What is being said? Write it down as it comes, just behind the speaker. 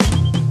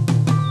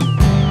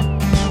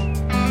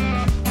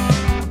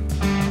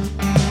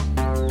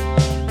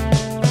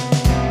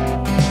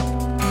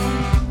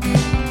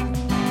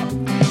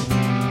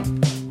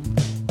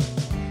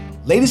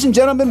Ladies and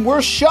gentlemen,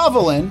 we're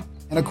shoveling,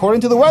 and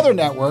according to the Weather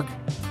Network,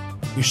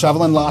 we're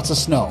shoveling lots of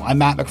snow. I'm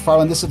Matt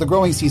McFarland. This is the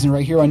growing season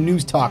right here on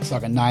News Talk,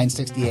 Saga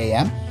 960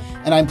 AM.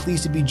 And I'm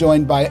pleased to be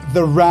joined by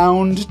the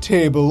round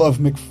table of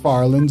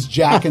McFarlands.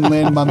 Jack and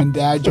Lynn, Mom and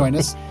Dad, join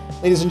us.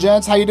 Ladies and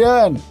gents, how you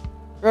doing?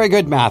 Very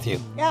good, Matthew.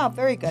 Yeah,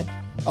 very good.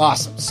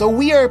 Awesome. So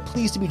we are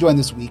pleased to be joined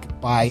this week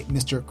by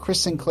Mr.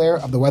 Chris Sinclair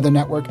of the Weather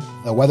Network.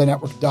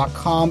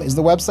 TheWeatherNetwork.com is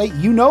the website.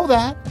 You know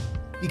that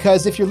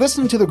because if you're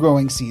listening to the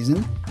growing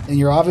season, then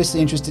you're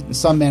obviously interested in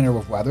some manner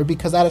of weather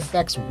because that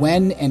affects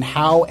when and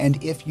how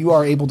and if you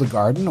are able to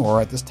garden or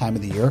at this time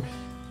of the year,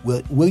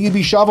 will you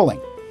be shoveling?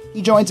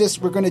 He joins us.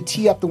 We're going to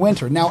tee up the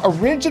winter. Now,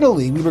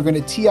 originally, we were going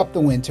to tee up the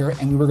winter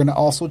and we were going to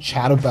also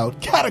chat about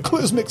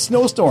cataclysmic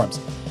snowstorms.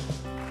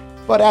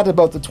 But at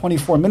about the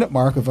 24-minute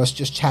mark of us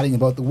just chatting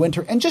about the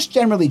winter and just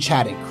generally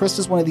chatting, Chris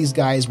is one of these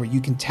guys where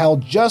you can tell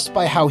just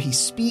by how he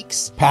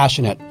speaks.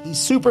 Passionate. He's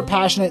super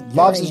passionate,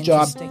 loves his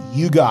job.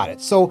 You got it.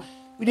 So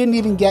we didn't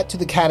even get to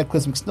the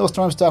cataclysmic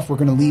snowstorm stuff. We're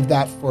going to leave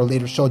that for a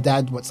later show.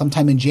 Dad,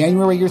 sometime in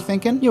January you're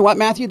thinking? You know what,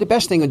 Matthew? The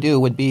best thing to do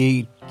would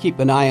be keep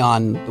an eye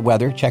on the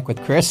weather, check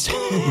with Chris.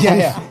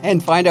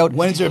 And find out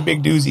when is there a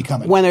big doozy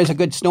coming? When there's a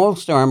good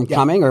snowstorm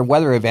coming or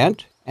weather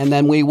event. And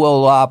then we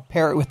will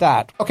pair it with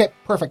that. Okay,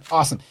 perfect.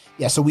 Awesome.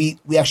 Yeah, so we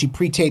actually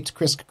pre-taped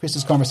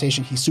Chris's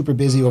conversation. He's super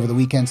busy over the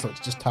weekend, so it's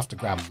just tough to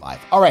grab him live.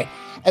 All right.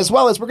 As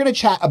well as we're going to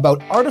chat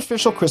about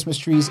artificial Christmas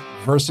trees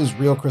versus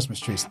real Christmas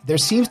trees. There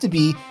seems to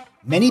be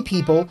many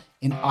people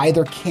in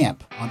either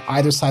camp, on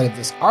either side of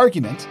this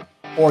argument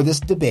or this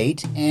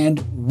debate. And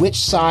which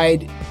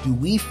side do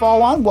we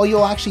fall on? Well,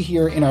 you'll actually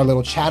hear in our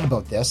little chat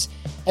about this.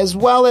 As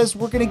well as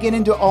we're going to get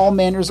into all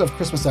manners of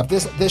Christmas stuff.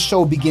 This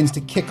show begins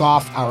to kick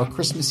off our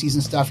Christmas season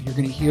stuff. You're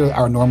going to hear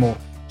our normal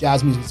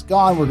jazz music's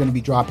gone. We're going to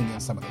be dropping in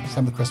some of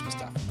the Christmas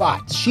stuff.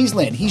 But she's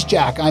Lynn, he's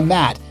Jack, I'm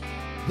Matt.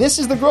 This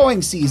is the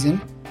growing season.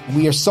 And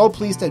we are so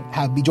pleased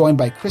to be joined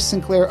by Chris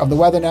Sinclair of the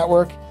Weather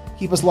Network.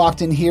 Keep us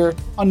locked in here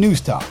on News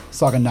Talk,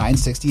 Saga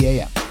 960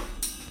 AM.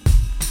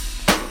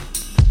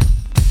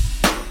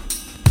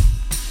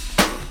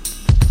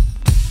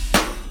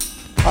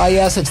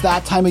 Yes, it's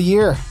that time of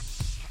year.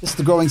 This is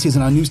the growing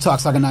season on News Talk,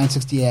 Saga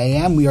 960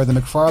 AM. We are the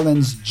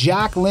McFarlands,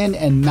 Jack, Lynn,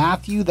 and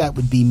Matthew. That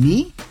would be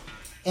me.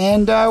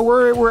 And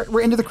we're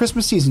into the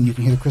Christmas season. You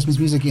can hear the Christmas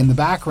music in the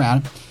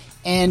background.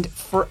 And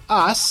for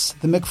us,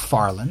 the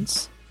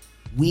McFarlands,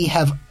 we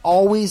have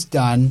always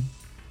done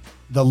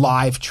the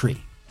live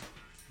tree.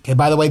 Okay,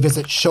 by the way,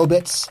 visit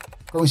Showbits,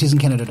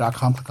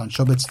 growingseasoncanada.com. Click on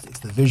Showbits. It's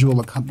the visual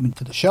accompaniment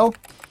to the show.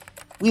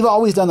 We've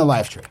always done the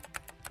live tree.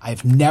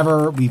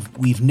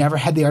 We've never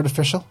had the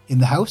artificial in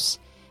the house.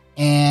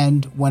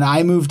 And when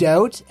I moved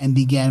out and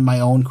began my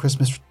own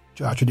Christmas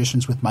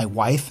traditions with my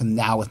wife, and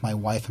now with my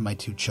wife and my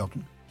two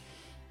children,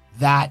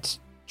 that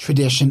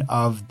tradition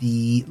of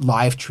the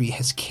live tree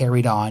has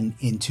carried on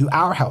into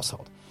our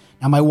household.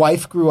 Now, my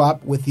wife grew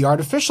up with the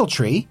artificial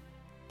tree.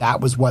 That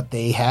was what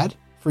they had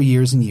for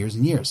years and years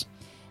and years.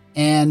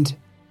 And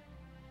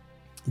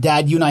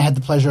Dad, you and I had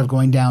the pleasure of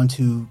going down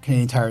to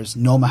Canadian Tire's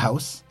Noma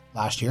house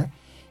last year.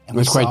 And it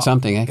was quite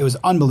something, eh? It was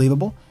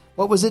unbelievable.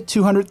 What was it,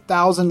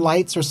 200,000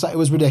 lights or so? It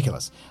was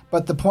ridiculous.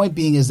 But the point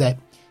being is that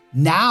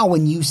now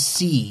when you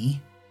see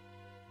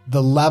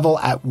the level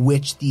at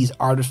which these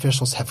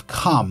artificials have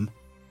come,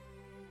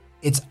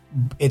 it's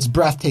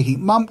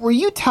breathtaking. Mom, were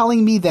you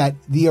telling me that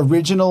the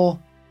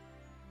original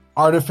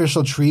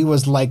artificial tree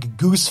was like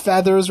goose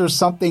feathers or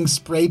something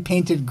spray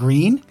painted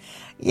green?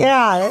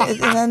 Yeah, in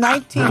the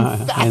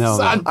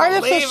 19th.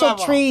 Artificial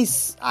unbelievable.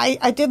 trees.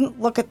 I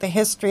didn't look at the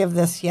history of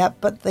this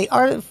yet, but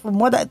from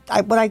what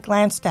I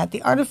glanced at,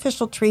 the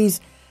artificial trees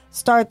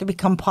started to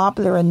become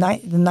popular in the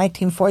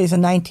 1940s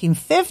and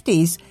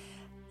 1950s.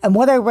 And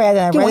what I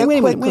read, Wait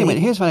a minute.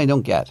 Here's what I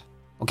don't get.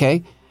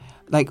 Okay,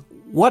 like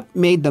what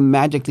made them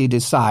magically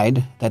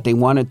decide that they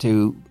wanted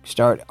to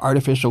start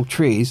artificial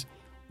trees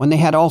when they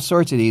had all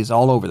sorts of these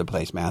all over the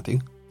place,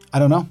 Matthew? I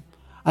don't know.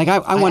 Like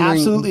I'm wondering. I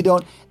absolutely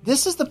don't.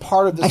 This is the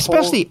part of this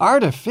especially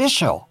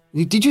artificial.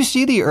 Did you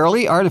see the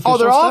early artificial stuff?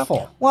 Oh, they're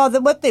awful. Well,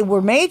 what they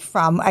were made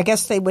from, I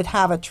guess they would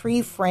have a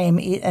tree frame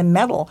and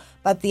metal,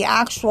 but the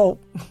actual,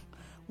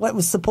 what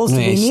was supposed to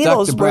be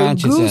needles were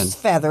goose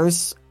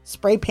feathers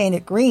spray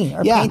painted green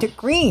or painted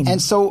green. And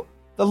so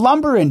the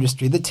lumber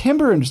industry, the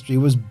timber industry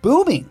was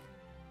booming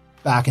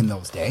back in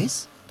those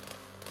days.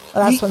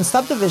 Well, that's when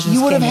subdivisions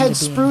You would have came had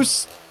into being.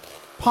 spruce,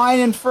 pine,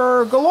 and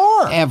fir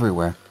galore.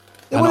 Everywhere.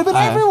 It would have been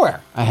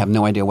everywhere. I have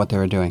no idea what they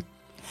were doing.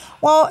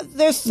 Well,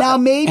 there's now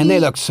maybe, and they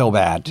look so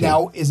bad too.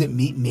 Now, is it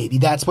me? Maybe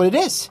that's what it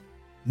is.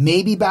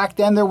 Maybe back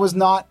then there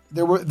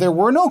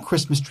were no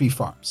Christmas tree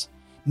farms.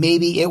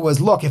 Maybe it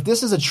was, look, if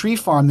this is a tree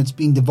farm that's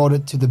being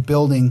devoted to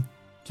building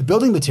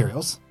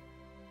materials,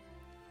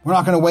 we're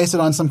not going to waste it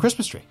on some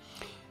Christmas tree.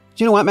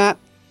 Do you know what, Matt?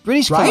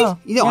 British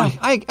Columbia.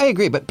 Right? I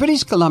agree, but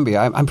British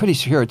Columbia, I'm pretty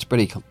sure it's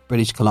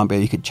British Columbia.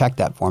 You could check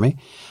that for me.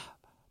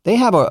 They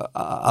have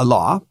a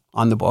law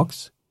on the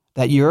books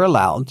that you're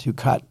allowed to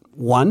cut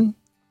one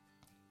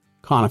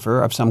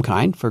conifer of some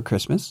kind for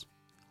Christmas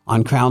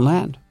on Crown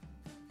land.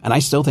 And I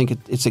still think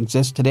it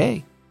exists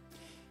today.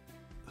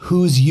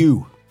 Who's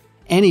you?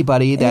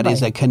 Anybody that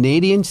is Anybody. a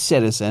Canadian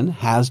citizen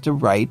has the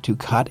right to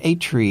cut a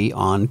tree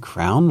on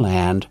Crown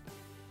land.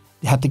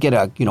 You have to get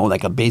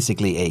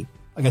basically a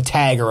Like a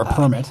tag or a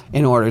permit.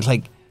 in order. It's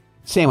like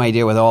same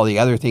idea with all the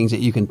other things that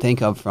you can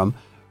think of from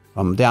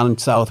down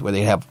south where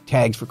they have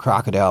tags for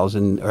crocodiles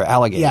or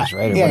alligators, Yeah.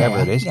 right, or Yeah, whatever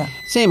yeah, it is. yeah.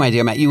 Same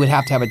idea, Matt. You would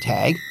have to have a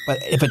tag, but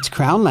if it's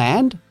Crown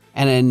land,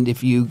 and then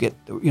if you get,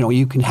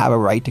 you can have a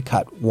right to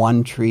cut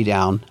one tree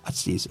down a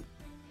season.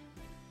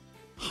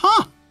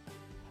 Huh.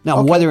 Now,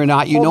 Okay, whether or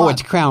not you hold know on.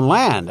 it's Crown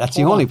land, that's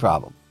the Hold only on.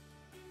 problem.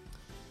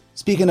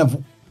 Speaking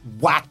of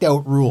whacked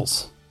out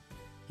rules,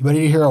 you ready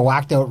to hear a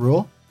whacked out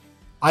rule?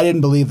 I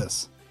didn't believe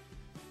this.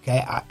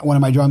 Okay, one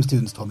of my drum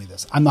students told me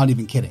this. I'm not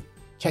even kidding.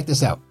 Check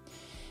this out.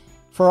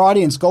 For our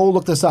audience, go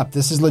look this up.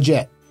 This is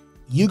legit.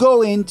 You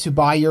go in to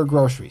buy your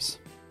groceries.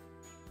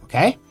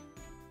 Okay?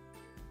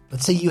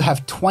 Let's say you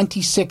have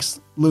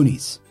 26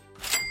 loonies.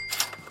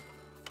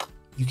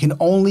 You can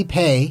only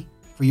pay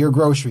for your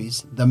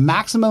groceries. The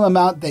maximum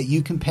amount that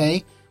you can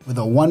pay with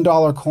a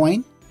 $1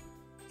 coin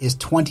is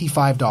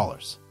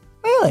 $25.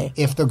 Really?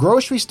 If the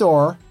grocery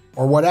store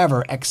or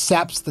whatever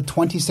accepts the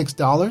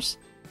 $26,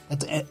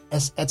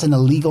 that's an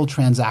illegal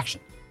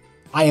transaction.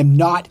 I am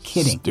not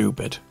kidding.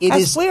 Stupid. It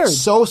That's is weird.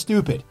 so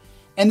stupid.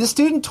 And the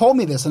student told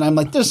me this, and I'm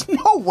like, there's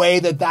no way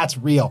that that's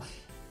real.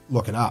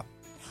 Look it up.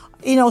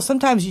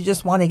 Sometimes you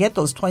just want to get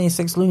those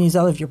 26 loonies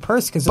out of your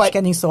purse because it's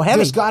getting so heavy.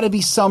 There's got to be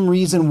some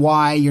reason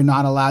why you're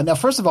not allowed. Now,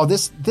 first of all,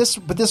 this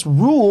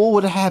rule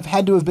would have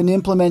had to have been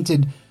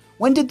implemented.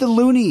 When did the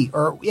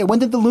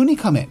loonie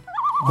come in?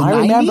 The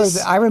I remember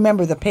 90s? I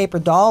remember the paper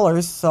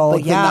dollars. So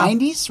Like yeah, the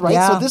 90s, right?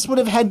 Yeah. So this would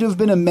have had to have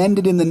been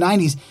amended in the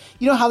 90s.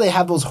 You know how they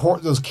have those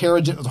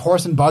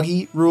horse and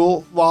buggy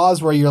rule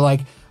laws where you're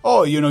like,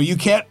 oh, you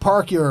can't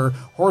park your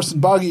horse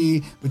and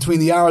buggy between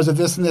the hours of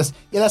this and this.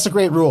 Yeah, that's a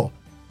great rule.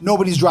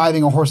 Nobody's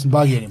driving a horse and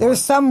buggy anymore. There's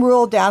some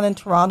rule down in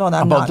Toronto, and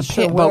I'm About not the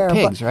sure pig- about where.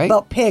 pigs, right?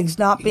 About pigs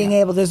not being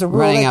able. There's a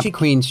rule Running that up you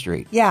Queen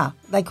Street. Yeah,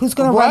 like who's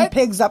going to run What?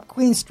 pigs up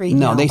Queen Street?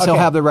 No, now? they still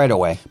Okay. have the right of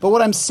way. But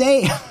what I'm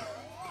saying,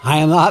 I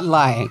am not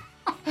lying.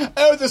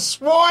 oh, the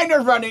swine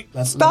are running.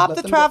 Stop Let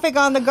the them go. traffic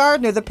on the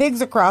Gardner. The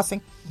pigs are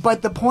crossing.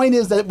 But the point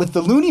is that with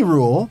the loony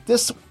rule,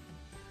 this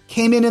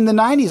came in the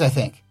 90s, I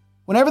think.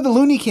 Whenever the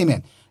loony came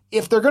in.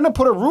 If they're going to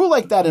put a rule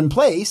like that in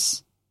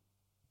place,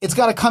 it's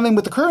got to come in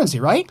with the currency,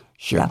 right?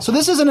 Sure. So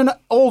this isn't an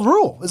old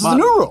rule. This is a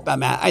new rule. But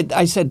Matt,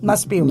 I said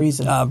Must be a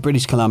reason.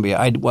 British Columbia.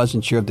 I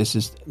wasn't sure if this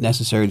is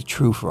necessarily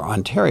true for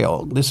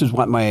Ontario. This is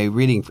what my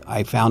reading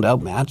I found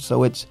out, Matt.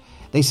 So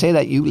they say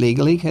that you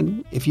legally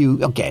can, if you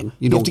don't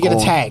have to get a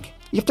tag.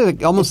 You have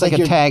to almost It's like a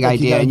your- tag like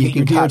you idea, gotta and you get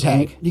can your cut deer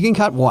tag. You can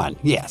cut one.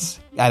 Yes,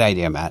 that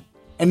idea, Matt.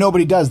 And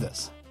nobody does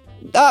this.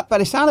 But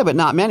I sounded, but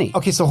not many.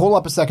 Okay, so hold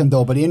up a second,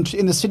 though. But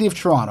in the city of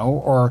Toronto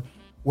or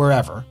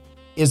wherever,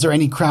 is there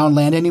any Crown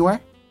land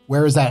anywhere?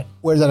 Where does that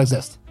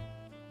exist?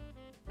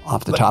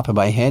 Off the top of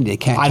my head, they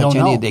can't I touch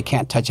don't know. They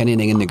can't touch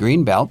anything in the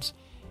green belts.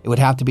 It would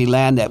have to be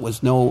land that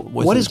was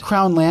What is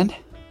Crown land?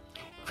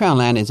 Crown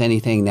land is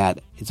anything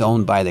that is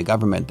owned by the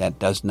government that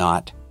does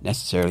not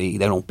necessarily,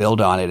 they don't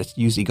build on it. It's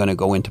usually going to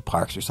go into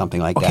parks or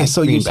something like that. Okay,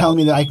 so Green you're belt. telling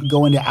me that I can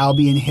go into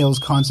Albion Hills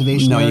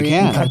Conservation No, you Area?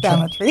 can't. and cut Cut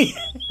down a tree.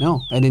 No,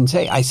 I didn't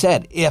say. I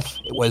said if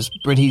it was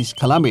British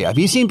Columbia. Have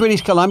you seen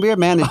British Columbia?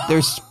 Man,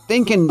 there's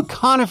stinking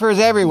conifers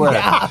everywhere.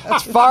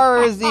 As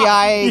far as the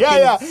eye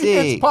can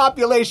see. It's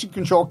population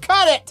control.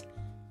 Cut it.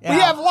 We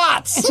have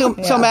lots.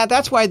 So Matt,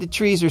 that's why the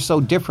trees are so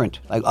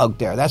different out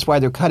there. That's why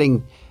they're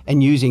cutting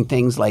and using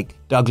things like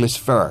Douglas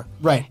fir.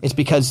 Right. It's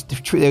because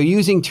they're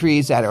using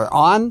trees that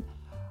are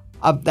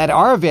that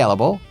are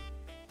available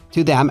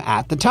to them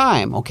at the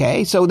time.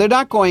 Okay, so they're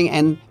not going,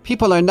 and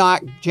people are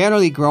not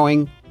generally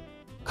growing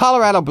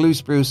Colorado blue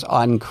spruce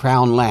on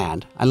Crown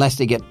land unless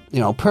they get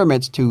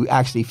permits to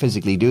actually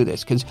physically do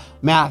this. Because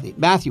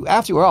Matthew,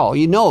 after all,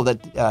 you know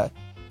that.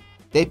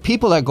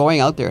 People are going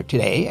out there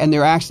today and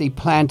they're actually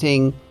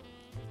planting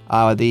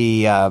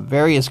the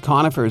various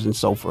conifers and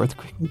so forth,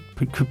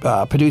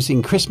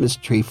 producing Christmas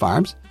tree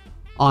farms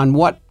on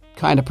what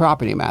kind of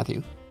property,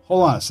 Matthew?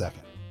 Hold on a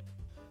second.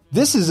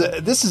 This is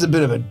a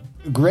bit of a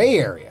gray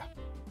area.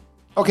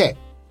 Okay.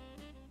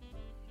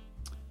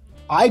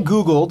 I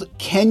Googled,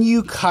 can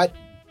you cut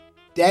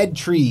dead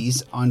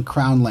trees on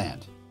Crown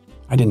land?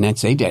 I didn't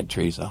say dead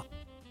trees, though.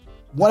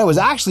 What I was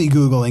actually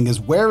Googling is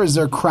where is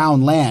there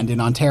Crown land in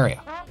Ontario?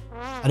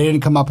 I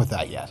didn't come up with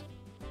that yet.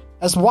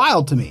 That's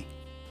wild to me.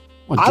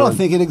 Well, I don't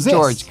think it exists.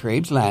 George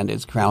Crabe's land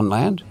is Crown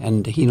land,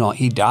 and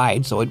he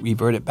died, so it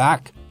reverted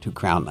back to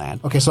Crown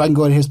land. Okay, so I can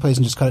go to his place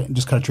and just cut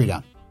a tree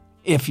down.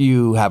 If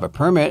you have a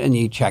permit and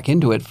you check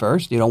into it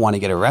first, you don't want to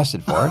get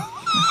arrested for it.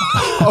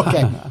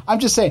 Okay, I'm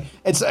just saying,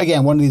 it's,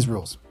 again, one of these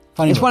rules.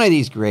 Funny It's rules. one of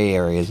these gray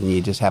areas, and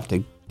you just have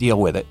to deal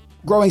with it.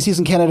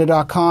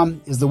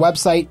 GrowingSeasonCanada.com is the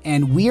website,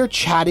 and we are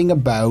chatting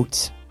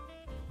about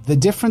the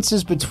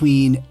differences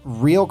between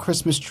real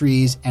Christmas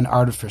trees and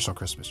artificial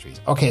Christmas trees.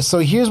 Okay, so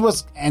here's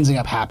what's ending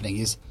up happening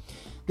is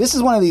this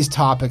is one of these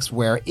topics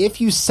where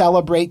if you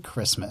celebrate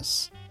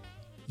Christmas,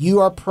 you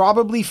are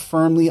probably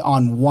firmly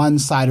on one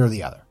side or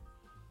the other.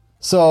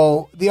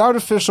 So the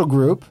artificial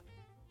group,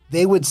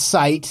 they would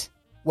cite,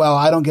 well,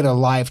 I don't get a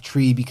live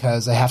tree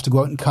because I have to go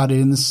out and cut it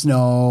in the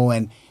snow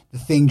and the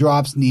thing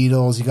drops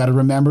needles. You got to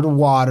remember to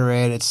water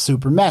it. It's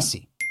super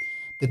messy.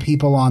 The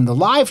people on the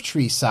live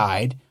tree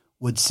side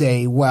would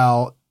say,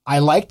 well, I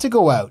like to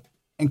go out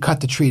and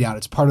cut the tree down.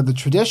 It's part of the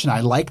tradition.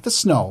 I like the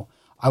snow.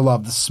 I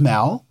love the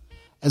smell,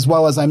 as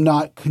well as I'm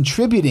not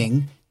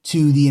contributing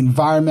to the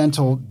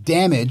environmental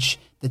damage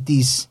that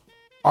these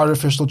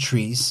artificial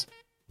trees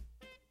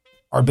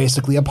are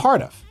basically a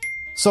part of.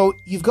 So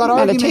you've got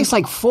arguments. It takes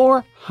like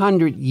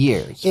 400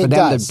 years for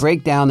them to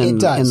break down in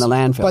the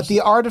landfills. But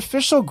the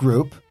artificial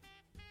group,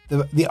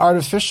 the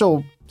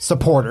artificial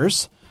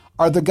supporters,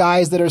 are the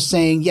guys that are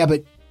saying, yeah,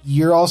 but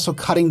you're also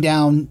cutting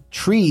down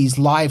trees,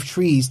 live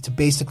trees, to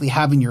basically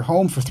have in your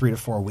home for 3 to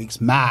 4 weeks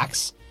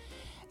max.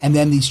 And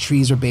then these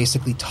trees are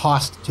basically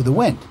tossed to the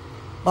wind.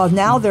 Well,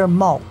 now they're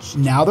mulched.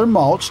 Now they're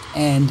mulched,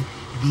 and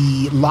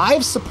the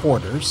live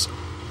supporters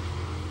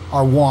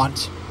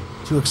want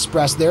to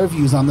express their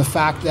views on the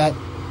fact that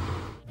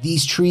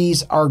these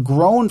trees are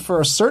grown for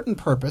a certain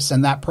purpose,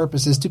 and that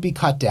purpose is to be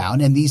cut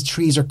down, and these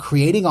trees are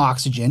creating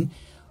oxygen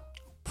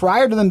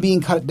prior to them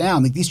being cut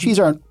down. Like, these trees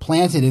aren't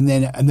planted and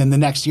then the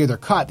next year they're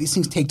cut. These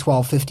things take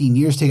 12, 15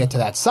 years to get to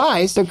that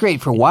size. They're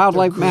great for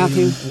wildlife,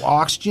 Matthew.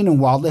 Oxygen and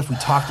wildlife. We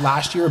talked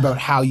last year about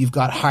how you've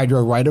got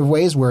hydro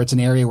right-of-ways where it's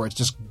an area where it's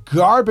just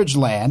garbage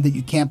land that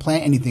you can't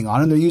plant anything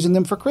on, and they're using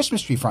them for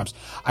Christmas tree farms.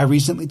 I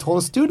recently told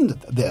a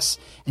student this,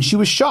 and she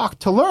was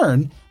shocked to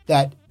learn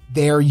that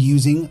they're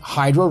using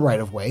hydro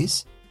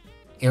right-of-ways,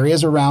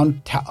 areas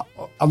around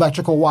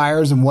electrical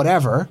wires and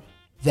whatever,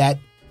 that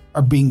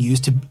are being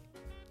used to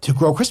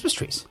grow Christmas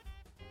trees.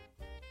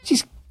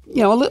 She's,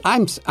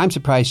 I'm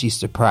surprised she's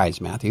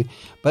surprised, Matthew.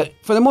 But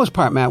for the most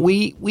part, Matt,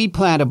 we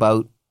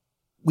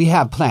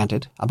have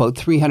planted about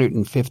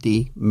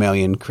 350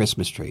 million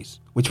Christmas trees,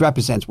 which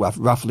represents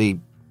roughly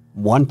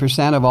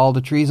 1% of all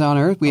the trees on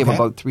Earth. We have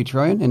about 3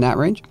 trillion in that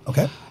range.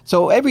 Okay.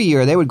 So every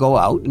year they would go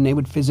out and they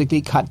would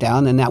physically cut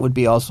down, and that would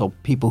be also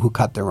people who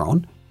cut their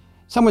own.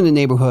 Somewhere in the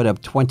neighborhood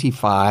of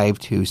 25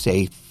 to,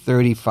 say,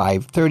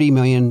 30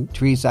 million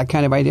trees, that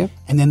kind of idea.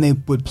 And then they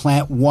would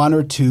plant 1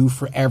 or 2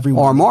 for every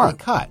one or more they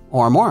cut.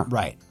 Or more.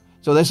 Right.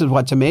 So this is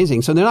what's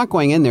amazing. So they're not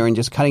going in there and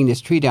just cutting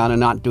this tree down and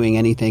not doing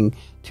anything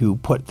to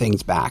put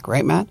things back.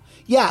 Right, Matt?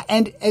 Yeah,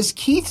 and as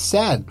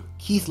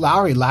Keith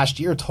Lowry last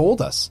year told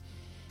us,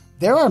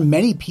 there are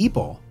many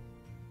people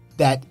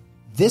that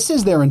this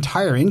is their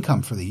entire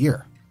income for the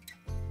year.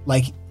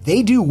 Like,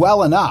 they do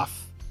well enough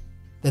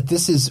that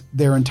this is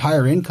their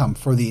entire income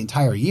for the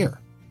entire year.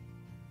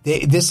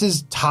 This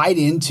is tied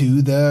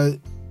into the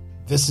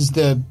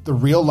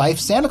real life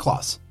Santa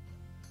Claus,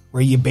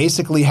 where you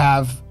basically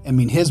have,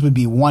 his would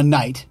be one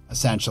night,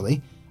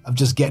 essentially, of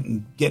just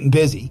getting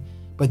busy.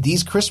 But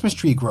these Christmas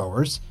tree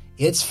growers,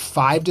 it's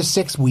 5 to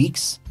 6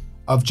 weeks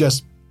of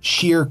just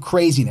sheer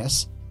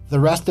craziness. The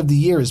rest of the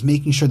year is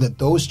making sure that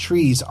those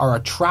trees are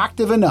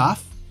attractive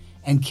enough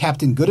and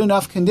kept in good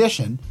enough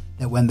condition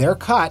that when they're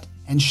cut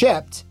and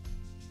shipped,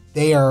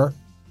 they are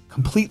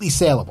completely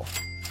saleable.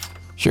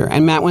 Sure.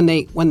 And Matt, when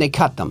they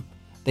cut them,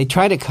 they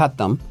try to cut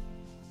them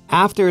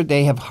after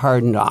they have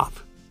hardened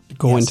off to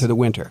go into the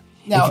winter.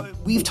 Now,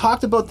 we've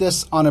talked about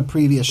this on a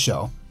previous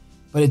show,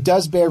 but it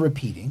does bear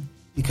repeating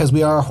because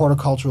we are a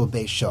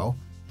horticultural-based show.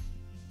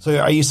 So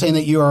are you saying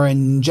that you are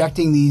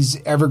injecting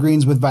these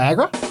evergreens with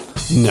Viagra?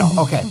 No.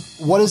 Okay.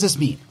 What does this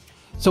mean?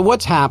 So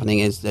what's happening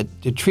is that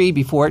the tree,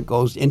 before it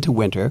goes into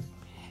winter,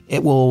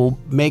 it will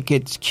make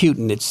its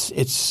cutin,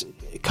 its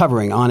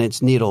covering on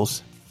its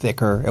needles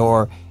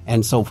thicker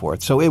and so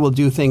forth. So it will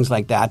do things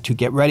like that to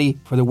get ready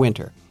for the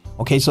winter.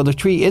 Okay, so the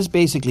tree is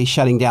basically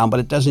shutting down, but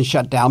it doesn't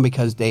shut down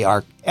because they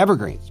are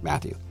evergreens,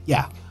 Matthew.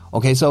 Yeah.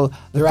 Okay, so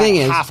they're thing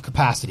at is half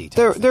capacity.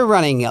 They're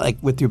running like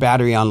with your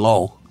battery on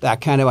low,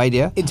 that kind of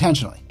idea.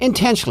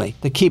 Intentionally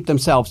to keep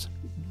themselves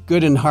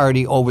good and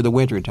hardy over the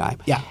winter time.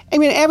 Yeah.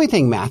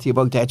 Everything, Matthew,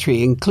 about that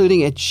tree, including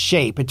its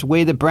shape, its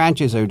way the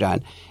branches are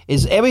done,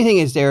 is everything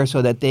is there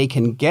so that they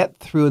can get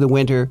through the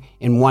winter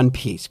in one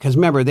piece. Because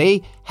remember,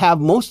 they have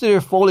most of their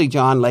foliage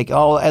on like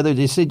all other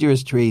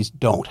deciduous trees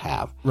don't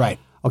have. Right.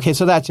 Okay,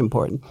 so that's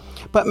important.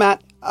 But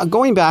Matt,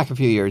 going back a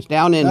few years,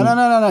 down in...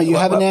 No. You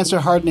haven't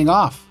answered hardening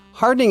off.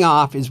 Hardening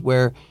off is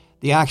where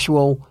the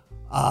actual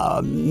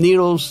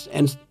needles,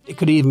 and it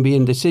could even be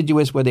in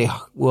deciduous, where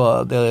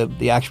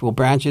the actual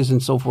branches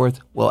and so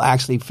forth will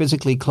actually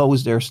physically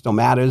close their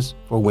stomatas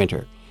for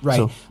winter. Right.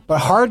 So, but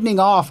hardening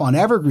off on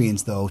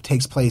evergreens, though,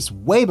 takes place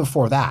way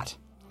before that.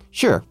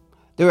 Sure.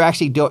 They're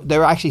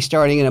actually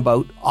starting in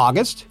about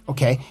August.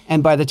 Okay.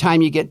 And by the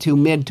time you get to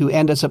mid to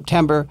end of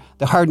September,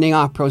 the hardening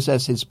off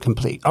process is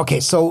complete. Okay,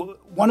 so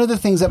one of the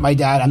things that my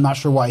dad, I'm not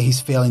sure why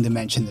he's failing to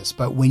mention this,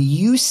 but when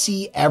you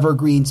see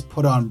evergreens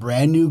put on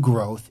brand new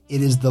growth,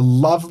 it is the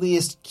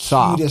loveliest,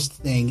 cutest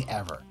thing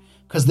ever.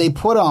 Because they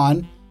put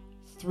on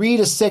 3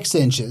 to 6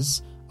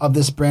 inches of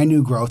this brand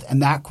new growth,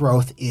 and that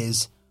growth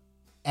is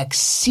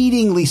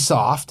exceedingly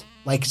soft,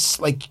 like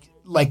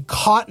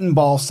cotton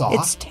ball soft.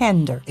 It's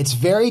tender. It's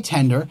very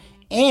tender,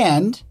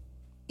 and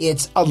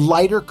it's a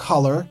lighter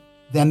color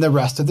than the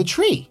rest of the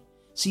tree.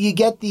 So you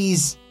get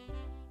these,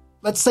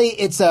 let's say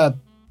it's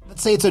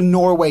a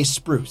Norway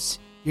spruce.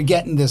 You're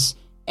getting this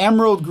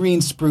emerald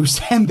green spruce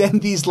and then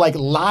these like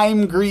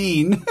lime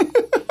green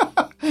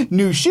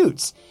new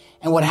shoots.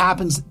 And what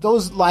happens,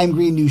 those lime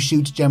green new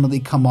shoots generally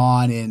come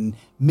on in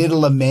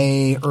middle of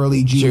May,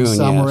 early June,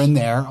 somewhere yes. in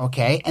there,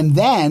 okay? And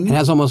then... It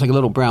has almost like a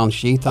little brown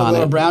sheath on it. A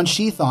little brown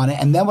sheath on it.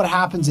 And then what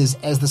happens is,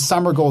 as the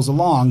summer goes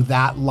along,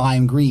 that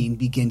lime green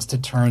begins to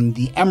turn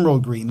the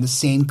emerald green, the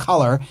same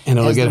color. And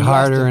it'll get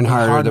harder and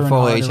harder, the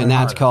foliage, and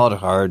that's called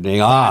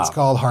hardening off. That's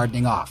called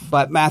hardening off.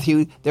 But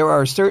Matthew, there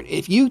are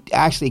if you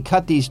actually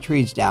cut these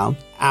trees down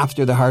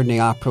after the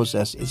hardening off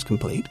process is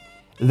complete,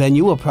 then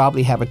you will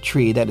probably have a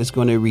tree that is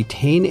going to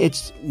retain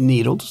its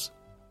needles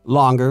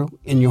longer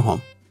in your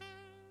home.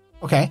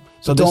 Okay.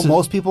 So don't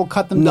most people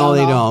cut them down? No,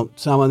 they don't.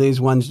 Some of these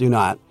ones do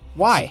not.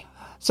 Why?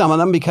 Some of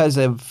them because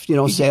of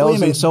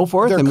sales and so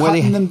forth. They're and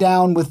cutting them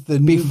down with the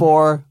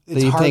before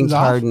the things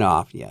harden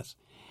off. Yes,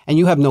 and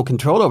you have no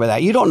control over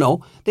that. You don't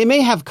know. They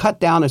may have cut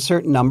down a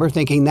certain number,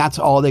 thinking that's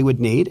all they would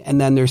need, and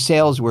then their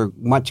sales were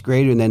much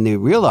greater than they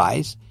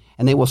realized,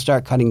 and they will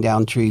start cutting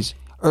down trees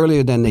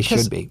earlier than they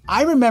should be.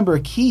 I remember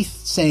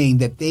Keith saying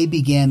that they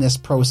began this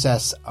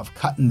process of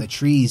cutting the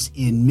trees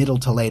in middle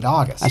to late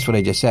August. That's what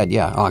I just said,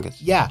 yeah,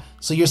 August. Yeah,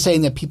 so you're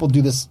saying that people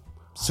do this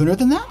sooner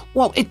than that?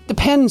 Well, it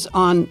depends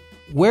on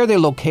where they're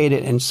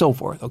located and so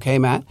forth, okay,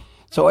 Matt?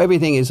 So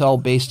everything is all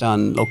based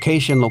on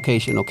location.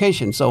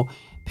 So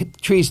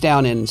trees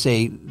down in,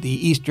 say,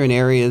 the eastern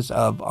areas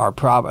of our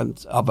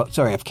province,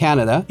 of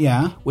Canada,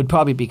 would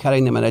probably be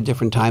cutting them at a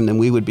different time than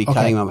we would be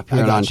cutting them up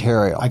here in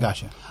Ontario. I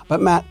got you.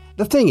 But Matt,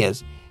 the thing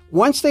is,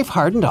 once they've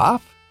hardened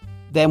off,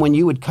 then when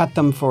you would cut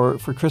them for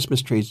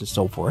Christmas trees and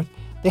so forth,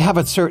 they have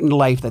a certain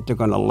life that they're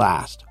going to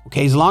last.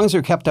 Okay, as long as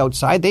they're kept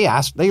outside, they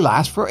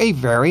last for a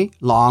very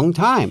long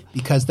time.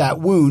 Because that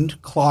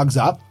wound clogs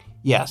up.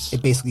 Yes.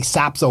 It basically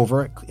saps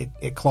over.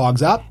 It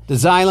clogs up. The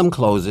xylem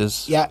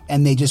closes. Yeah,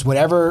 and they just,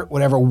 whatever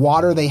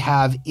water they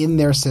have in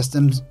their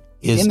systems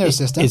is in their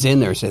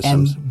systems.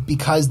 And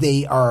because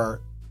they are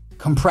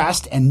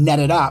compressed and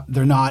netted up,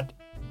 they're not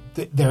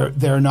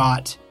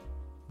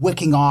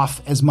wicking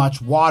off as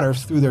much water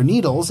through their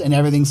needles, and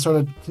everything's sort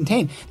of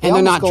contained. And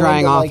they're not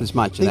drying off as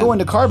much. They go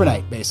into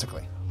carbonite,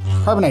 basically.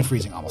 Carbonite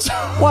freezing almost.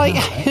 Well,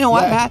 you know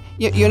what, Matt?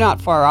 You're not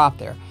far off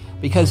there.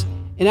 Because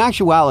in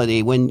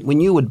actuality,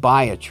 when you would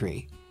buy a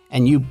tree,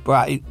 and you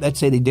brought, let's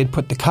say they did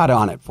put the cut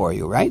on it for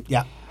you, right?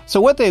 Yeah.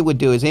 So what they would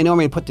do is they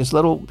normally put this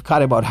little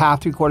cut about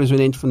half, 3/4 of an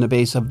inch from the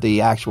base of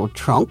the actual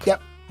trunk.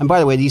 Yep. And by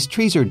the way, these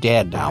trees are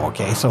dead now,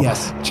 okay? So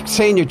yes.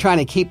 Saying you're trying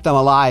to keep them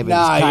alive is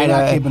kind of... you're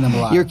not keeping them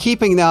alive. You're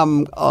keeping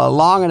them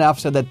long enough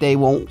so that they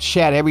won't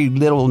shed every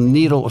little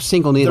needle or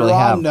single needle they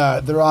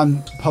have. They're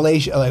on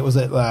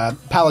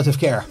palliative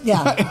care.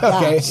 Yeah.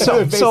 Okay,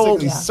 so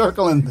basically yeah.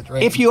 circling the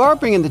drain. If you are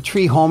bringing the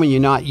tree home and you're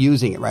not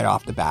using it right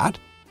off the bat,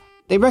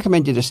 they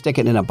recommend you to stick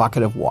it in a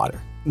bucket of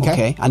water,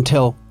 okay,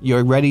 until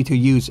you're ready to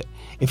use it.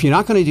 If you're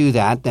not going to do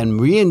that, then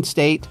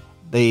reinstate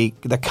the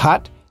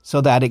cut so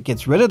that it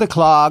gets rid of the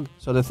clog,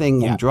 so the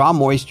thing will draw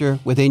moisture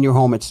within your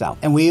home itself.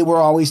 And we were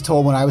always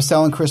told when I was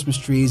selling Christmas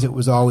trees, it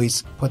was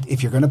always,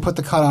 if you're going to put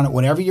the cut on it,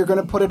 whenever you're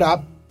going to put it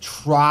up,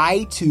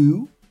 try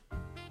to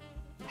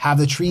have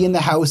the tree in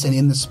the house and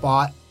in the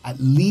spot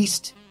at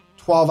least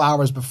 12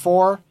 hours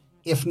before,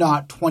 if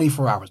not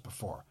 24 hours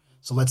before.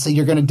 So let's say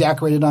you're going to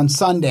decorate it on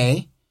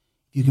Sunday.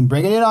 You can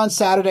bring it in on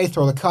Saturday,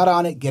 throw the cut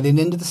on it, get it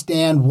into the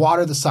stand,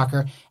 water the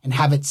sucker, and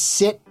have it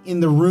sit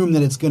in the room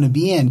that it's going to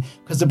be in,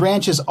 because the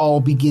branches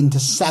all begin to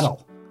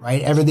settle,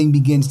 right? Everything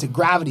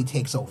gravity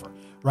takes over,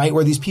 right?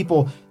 Where these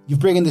people, you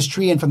bring in this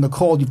tree in from the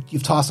cold,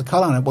 you've tossed a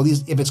cut on it. Well,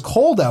 if it's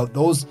cold out,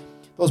 those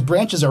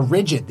branches are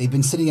rigid. They've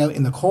been sitting out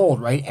in the cold,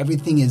 right?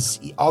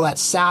 All that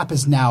sap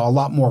is now a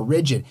lot more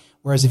rigid.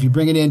 Whereas if you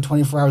bring it in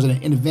 24 hours in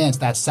advance,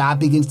 that sap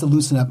begins to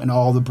loosen up and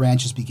all the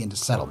branches begin to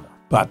settle more.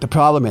 But the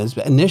problem is,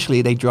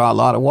 initially they draw a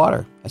lot of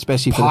water,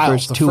 especially for the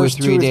first 2 or 3 days.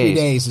 2 or 3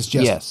 days is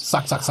just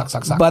suck.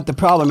 But the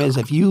problem is,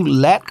 if you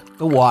let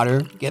the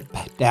water get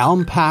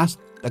down past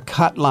the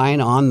cut line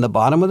on the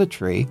bottom of the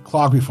tree,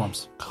 clog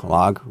reforms,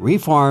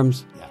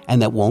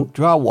 and that won't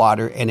draw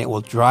water, and it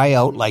will dry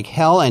out like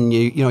hell, and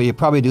you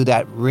probably do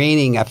that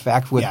raining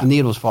effect with the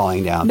needles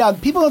falling down. Now,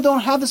 people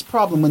don't have this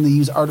problem when they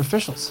use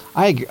artificials.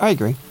 I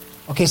agree.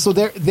 Okay, so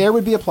there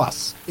would be a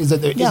plus, is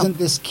that there isn't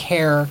this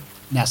care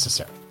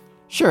necessary.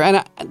 Sure,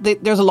 and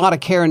there's a lot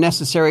of care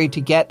necessary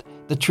to get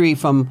the tree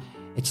from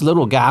its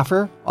little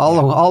gaffer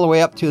all the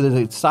way up to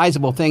the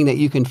sizable thing that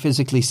you can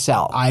physically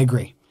sell. I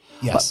agree.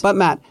 Yes. But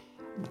Matt,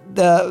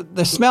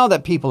 the smell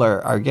that people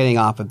are getting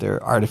off of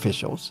their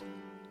artificials,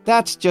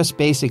 that's just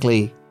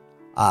basically...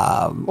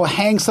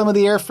 hang some of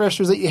the air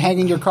fresheners that you hang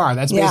in your car.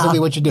 That's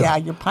basically what you do. Yeah,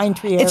 your pine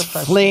tree air fresheners.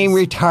 It's flame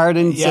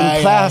retardants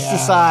and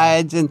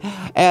plasticides.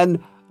 And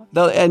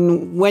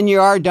when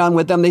you are done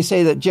with them, they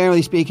say that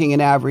generally speaking,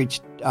 an average...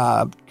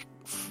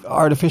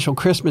 artificial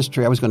Christmas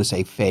tree, I was going to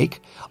say fake,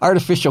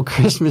 artificial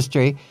Christmas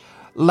tree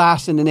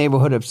lasts in the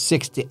neighborhood of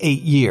 6 to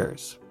 8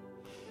 years.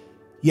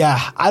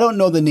 Yeah, I don't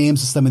know the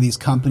names of some of these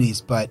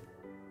companies, but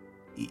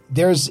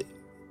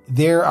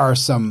there are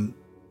some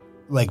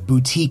like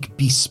boutique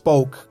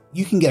bespoke.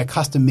 You can get a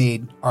custom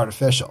made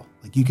artificial.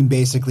 Like you can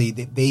basically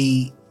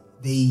they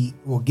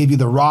will give you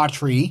the raw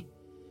tree,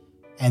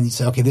 and you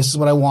say, okay, this is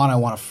what I want. I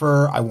want a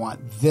fir. I want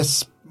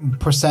this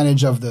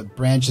percentage of the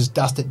branches,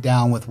 dust it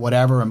down with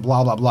whatever, and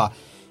blah blah blah.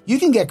 You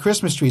can get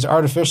Christmas trees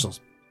artificials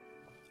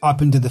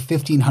up into the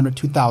 $1,500,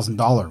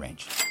 $2,000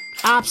 range.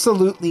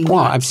 Absolutely nuts.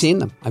 Well, I've seen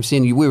them.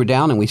 We were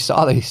down and we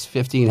saw these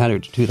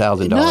 $1,500 to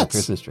 $2,000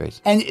 Christmas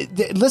trees. And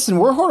listen,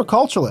 we're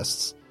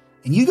horticulturalists,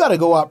 and you got to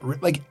go up.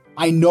 Like,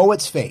 I know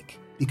it's fake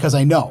because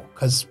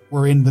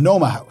we're in the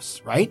Noma house,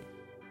 right?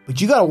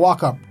 But you got to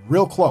walk up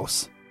real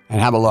close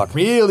and have a look,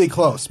 really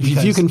close.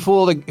 If you can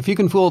fool the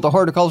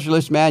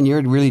horticulturalist, man,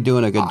 you're really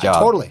doing a good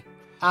job. Totally,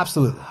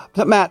 absolutely.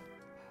 But Matt,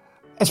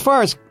 as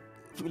far as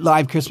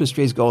live Christmas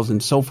trees goes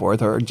and so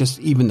forth, or just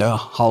even the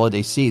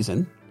holiday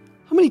season.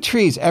 How many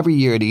trees every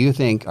year do you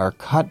think are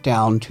cut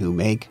down to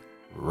make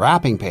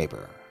wrapping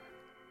paper?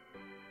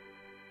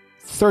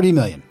 30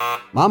 million.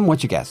 Mom,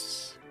 what's your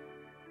guess?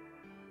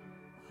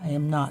 I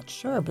am not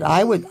sure, but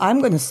I'm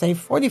going to say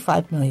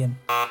 45 million.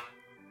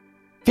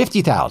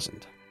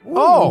 50,000.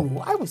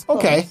 Oh, I was close.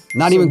 Okay.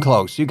 Not even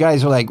close. You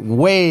guys are like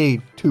way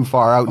too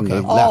far out in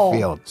the left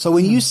field. So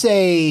when you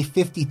say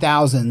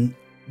 50,000,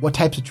 what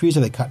types of trees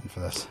are they cutting for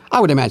this? I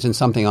would imagine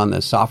something on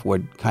the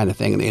softwood kind of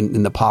thing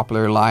in the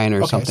poplar line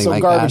or something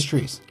like that. So garbage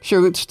trees.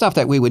 Sure, stuff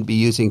that we would be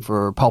using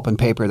for pulp and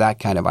paper, that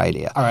kind of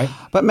idea. All right.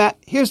 But Matt,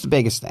 here's the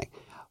biggest thing.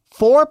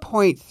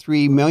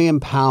 4.3 million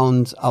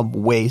pounds of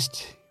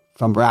waste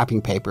from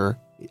wrapping paper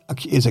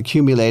is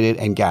accumulated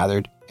and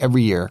gathered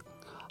every year.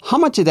 How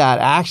much of that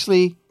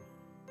actually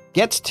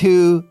gets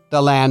to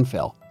the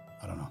landfill?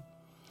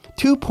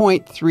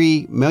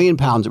 2.3 million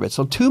pounds of it.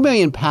 So 2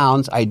 million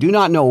pounds. I do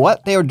not know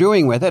what they're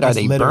doing with it. Are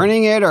they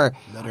burning it or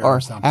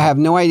something? I have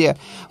no idea.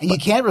 And you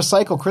can't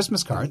recycle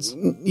Christmas cards.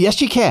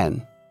 Yes, you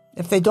can.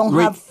 If they don't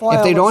have foil.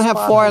 If they don't have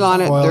foil on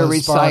it, they're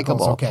recyclable.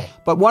 Sparkles, okay.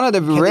 But one of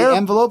the rare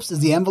envelopes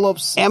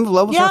envelopes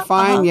are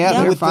fine.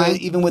 They're fine.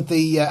 Even with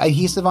the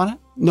adhesive on it?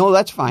 No,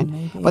 that's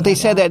fine. But they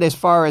said that as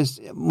far as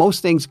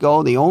most things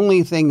go, the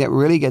only thing that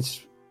really gets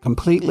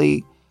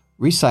completely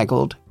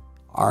recycled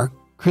are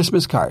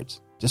Christmas cards.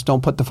 Just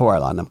don't put the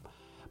foil on them.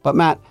 But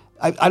Matt,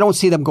 I don't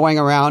see them going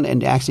around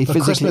and actually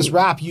physically. Christmas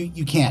wrap,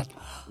 you can't.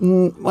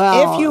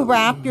 Well, if you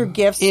wrap your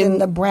gifts in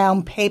the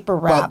brown paper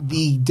wrap. But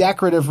the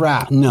decorative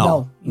wrap.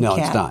 No, you can't.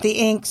 It's not. The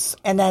inks,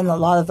 and then a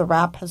lot of the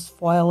wrap has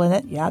foil in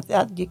it. Yeah,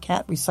 you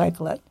can't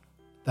recycle it.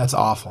 That's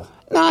awful.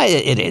 No,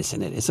 it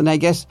isn't. It isn't. I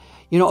guess,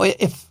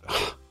 if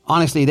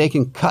honestly they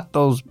can cut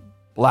those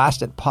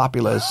blasted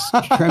populus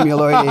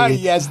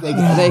tremuloides. Yes, they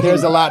can.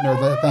 There's a lot.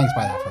 Thanks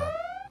by that for that.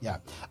 Yeah.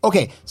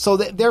 Okay. So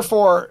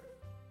therefore,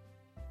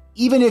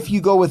 even if you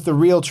go with the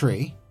real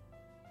tree,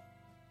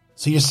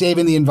 so you're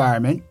saving the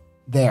environment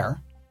there,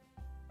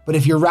 but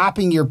if you're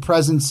wrapping your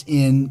presents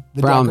in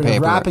the brown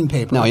paper, wrapping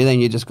paper, no,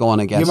 then you just go on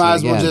against it. You might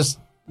as well just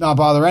not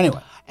bother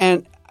anyway.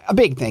 And a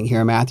big thing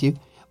here, Matthew,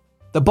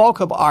 the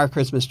bulk of our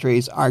Christmas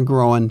trees are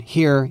grown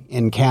here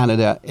in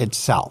Canada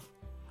itself.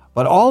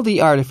 But all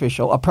the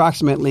artificial,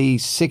 approximately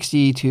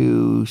 $60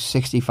 to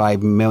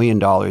 $65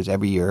 million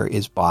every year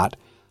is bought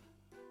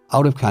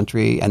out of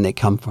country, and they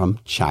come from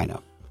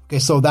China. Okay,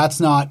 so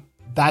that's not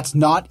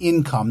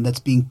income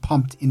that's being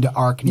pumped into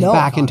our Canadian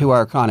back into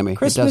our economy.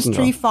 Christmas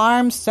tree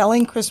farms,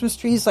 selling Christmas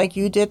trees like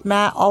you did,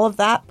 Matt, all of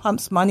that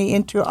pumps money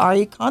into our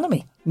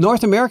economy.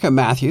 North America,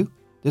 Matthew,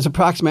 there's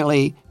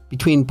approximately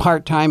between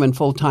part-time and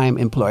full-time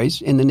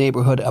employees in the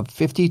neighborhood of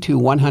 50 to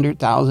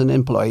 100,000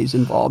 employees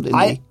involved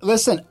in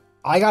Listen,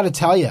 I got to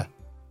tell you,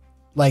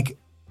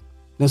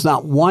 there's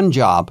not one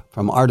job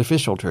from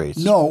artificial trees.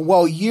 No,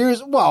 hold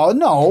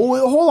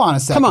on a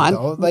second. Come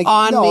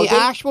on.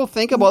 Actual,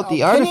 think about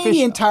the artificial.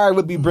 Canadian Tire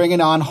would be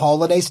bringing on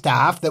holiday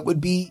staff that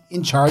would be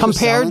in charge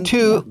compared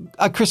to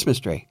a Christmas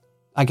tree,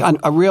 like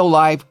a real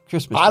live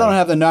Christmas tree. I don't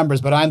have the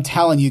numbers, but I'm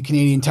telling you,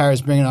 Canadian Tire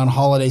is bringing on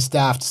holiday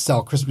staff to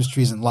sell Christmas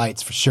trees and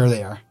lights. For sure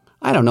they are.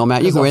 I don't know,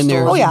 Matt. You go in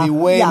there. What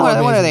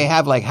do they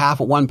have, like half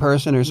of one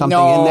person or something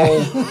in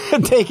there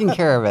taking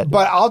care of it?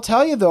 But I'll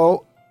tell you,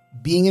 though,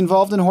 being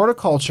involved in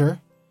horticulture,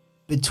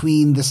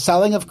 between the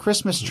selling of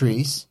Christmas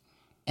trees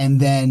and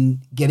then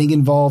getting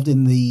involved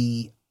in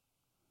the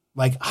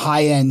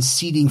high-end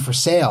seating for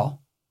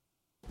sale,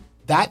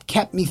 that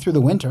kept me through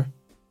the winter.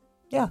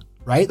 Yeah.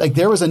 Right?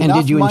 There was enough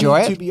money. Did you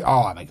enjoy it?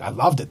 Oh my God, I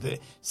loved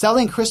it.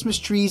 Selling Christmas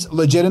trees,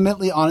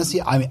 legitimately, honestly,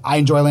 I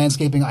enjoy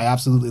landscaping. I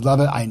absolutely love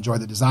it. I enjoy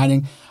the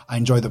designing. I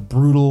enjoy the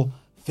brutal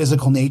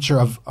physical nature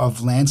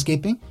of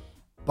landscaping.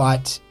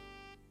 But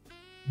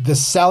the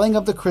selling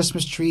of the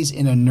Christmas trees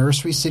in a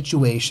nursery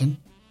situation,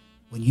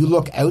 when you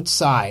look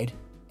outside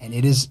and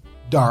it is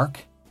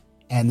dark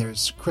and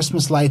there's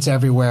Christmas lights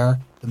everywhere,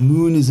 the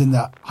moon is in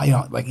the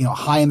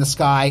high in the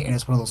sky, and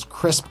it's one of those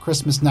crisp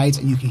Christmas nights,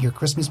 and you can hear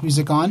Christmas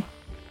music on,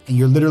 and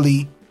you're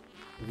literally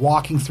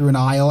walking through an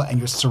aisle and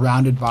you're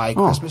surrounded by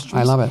Christmas trees.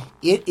 I love it.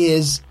 It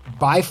is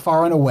by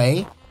far and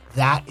away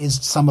that is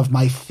some of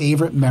my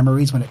favorite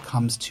memories when it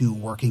comes to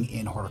working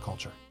in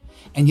horticulture.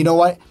 And you know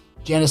what?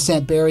 Janice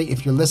Sant-Barry,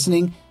 if you're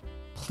listening,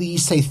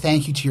 please say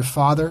thank you to your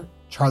father,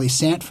 Charlie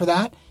Sant, for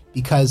that,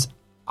 because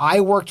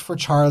I worked for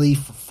Charlie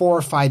for 4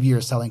 or 5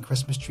 years selling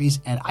Christmas trees.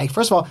 And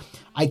first of all,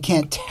 I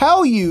can't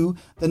tell you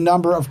the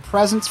number of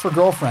presents for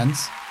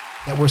girlfriends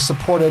that were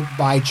supported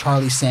by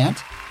Charlie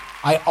Sant.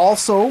 I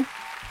also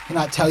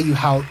cannot tell you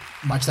how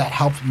much that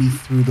helped me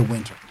through the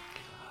winter.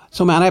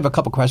 So, man, I have a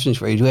couple questions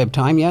for you. Do we have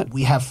time yet?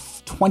 We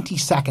have 20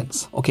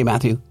 seconds. Okay,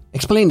 Matthew,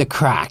 explain the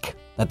crack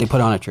that they put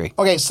on a tree.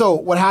 Okay, so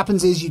what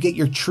happens is you get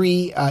your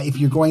tree. If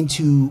you're going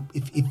to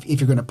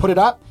put it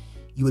up,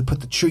 you would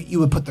put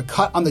the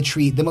cut on the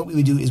tree. Then what we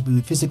would do is we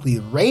would physically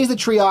raise the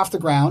tree off the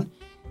ground,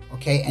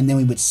 okay, and then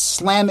we would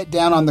slam it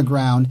down on the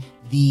ground,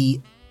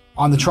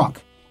 on the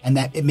trunk, and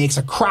that it makes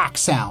a crack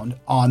sound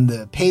on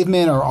the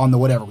pavement or on the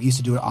whatever. We used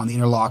to do it on the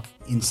interlock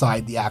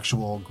inside the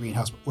actual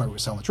greenhouse where we were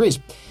selling the trees,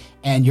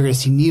 and you're going to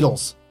see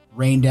needles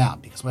rain down,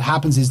 because what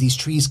happens is these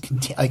trees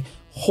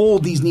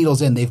hold these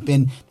needles in. They've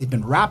been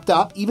wrapped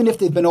up, even if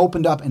they've been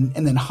opened up and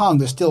then hung.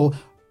 There's still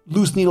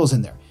loose needles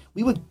in there.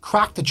 We would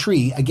crack the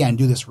tree again.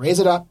 Do this: raise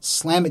it up,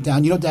 slam it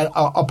down. You know, Dad,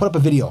 I'll put up a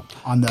video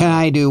on the. Can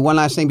I do one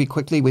last thing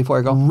quickly before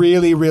I go?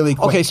 Really, really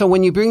quick. Okay, so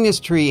when you bring this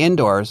tree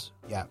indoors,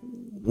 yeah,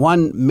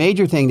 one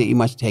major thing that you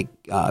must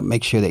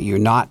make sure that you're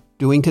not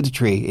doing to the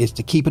tree is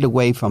to keep it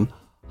away from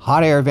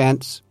hot air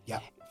vents,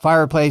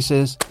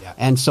 fireplaces,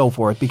 and so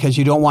forth, because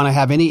you don't want to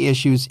have any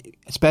issues,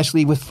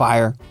 especially with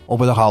fire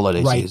over the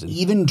holiday season.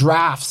 Even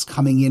drafts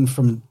coming in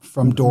from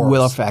doors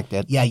will affect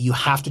it. Yeah, you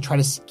have to try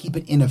to keep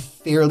it in a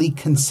fairly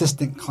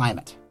consistent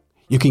climate.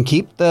 You can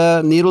keep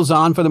the needles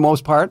on for the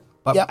most part,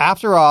 but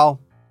after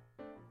all,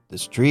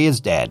 this tree is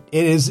dead.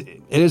 It is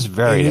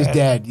very dead. It is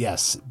dead,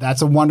 yes.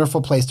 That's a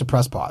wonderful place to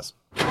press pause.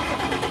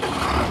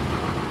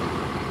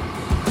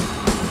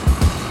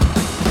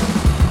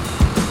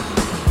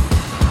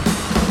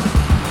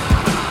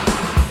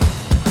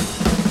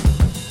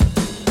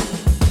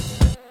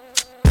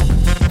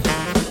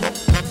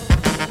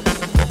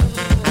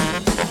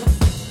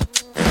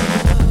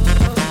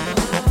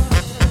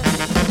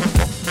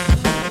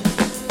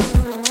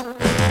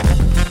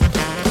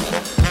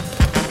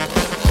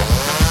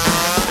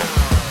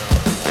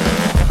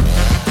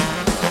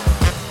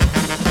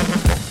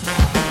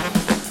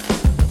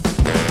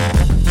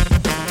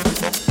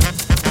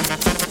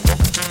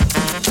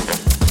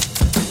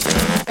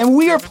 And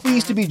we are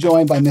pleased to be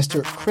joined by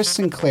Mr. Chris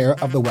Sinclair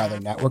of the Weather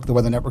Network,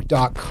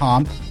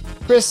 theweathernetwork.com.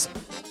 Chris,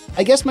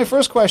 I guess my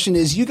first question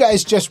is, you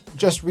guys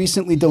just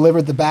recently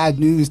delivered the bad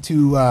news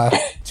to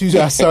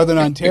Southern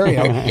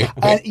Ontario.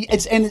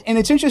 It's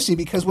interesting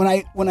because when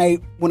I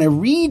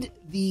read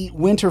the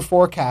winter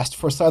forecast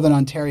for Southern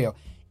Ontario,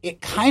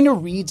 it kind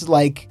of reads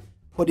like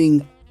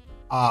putting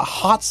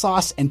hot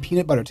sauce and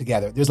peanut butter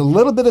together. There's a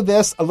little bit of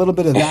this, a little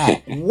bit of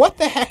that. What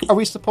the heck are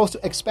we supposed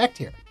to expect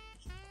here?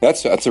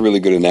 That's a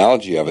really good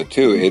analogy of it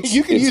too.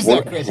 You can use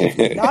that, Chris.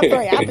 Not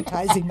very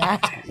appetizing,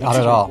 Matt. Not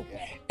at all.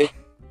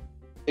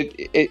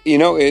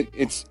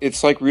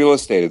 It's like real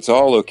estate. It's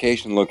all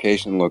location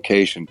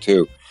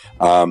too,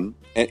 and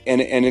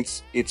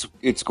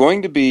it's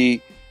going to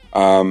be,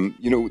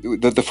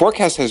 the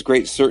forecast has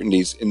great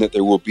certainties in that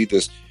there will be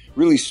this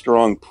really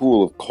strong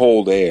pool of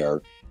cold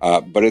air,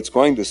 but it's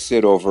going to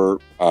sit over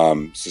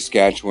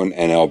Saskatchewan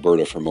and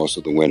Alberta for most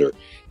of the winter,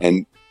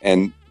 and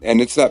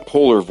it's that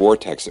polar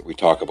vortex that we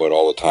talk about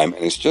all the time,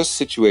 and it's just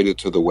situated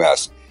to the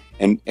west.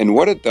 And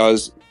what it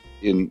does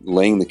in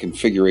laying the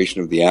configuration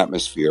of the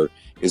atmosphere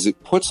is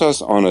it puts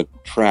us on a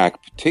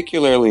track,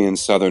 particularly in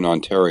southern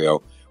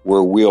Ontario,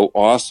 where we'll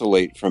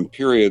oscillate from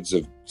periods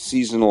of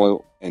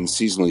seasonal and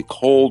seasonally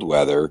cold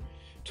weather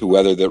to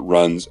weather that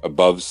runs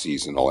above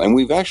seasonal. And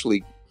we've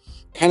actually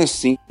kind of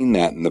seen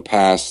that in the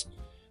past,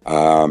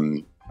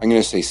 I'm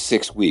going to say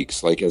 6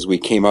 weeks. Like as we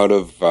came out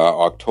of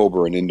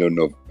October and into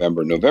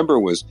November. November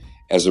was,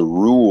 as a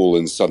rule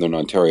in southern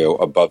Ontario,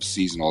 above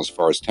seasonal as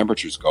far as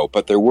temperatures go.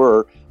 But there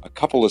were a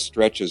couple of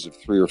stretches of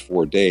 3 or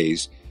 4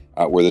 days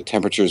where the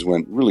temperatures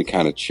went really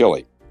kind of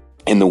chilly.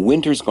 And the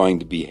winter's going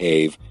to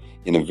behave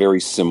in a very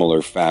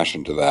similar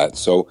fashion to that.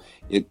 So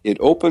it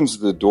opens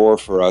the door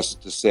for us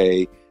to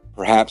say,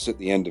 perhaps at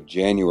the end of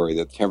January,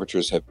 that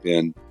temperatures have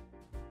been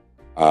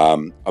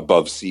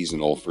above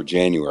seasonal for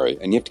January.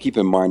 And you have to keep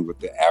in mind what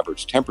the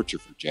average temperature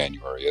for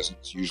January is.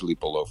 It's usually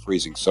below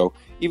freezing. So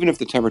even if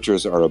the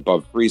temperatures are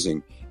above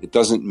freezing, it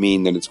doesn't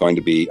mean that it's going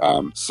to be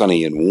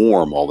sunny and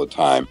warm all the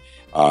time.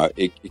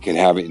 It can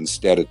have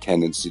instead a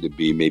tendency to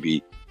be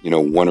maybe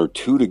 1 or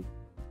 2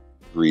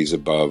 degrees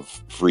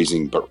above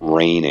freezing, but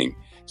raining.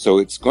 So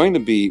it's going to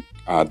be,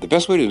 the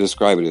best way to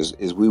describe it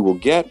is we will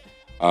get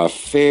a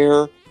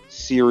fair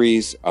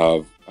series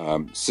of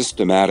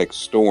systematic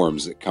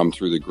storms that come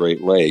through the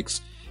Great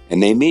Lakes.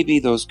 And they may be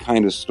those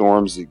kind of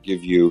storms that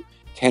give you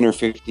 10 or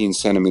 15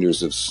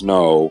 centimeters of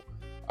snow,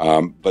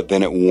 but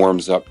then it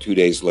warms up 2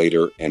 days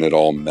later and it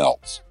all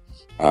melts.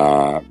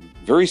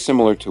 Very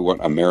similar to what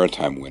a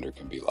maritime winter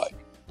can be like.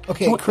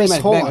 Okay, so, Chris,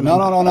 hold on.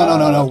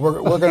 No.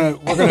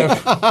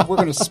 We're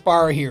gonna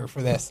spar here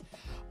for this.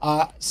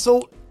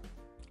 So,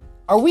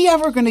 are we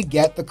ever going to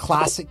get the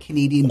classic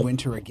Canadian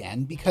winter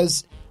again?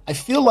 Because I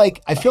feel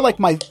like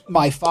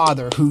my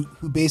father, who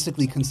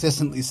basically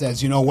consistently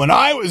says, when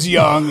I was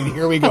young, and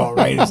here we go,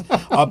 right? It's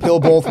uphill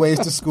both ways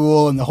to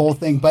school and the whole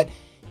thing. But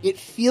it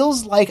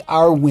feels like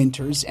our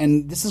winters,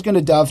 and this is going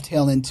to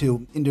dovetail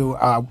into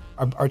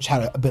our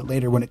chat a bit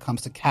later when it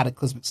comes to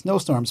cataclysmic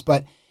snowstorms.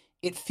 But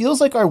it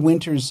feels like our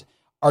winters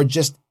are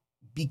just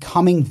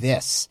becoming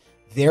this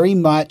very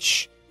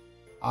much.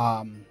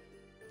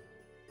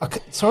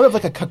 Sort of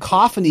like a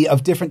cacophony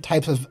of different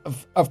types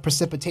of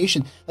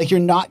precipitation. Like you're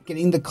not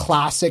getting the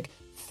classic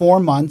 4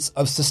 months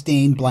of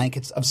sustained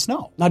blankets of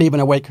snow. Not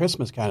even a white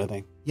Christmas kind of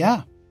thing.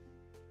 Yeah.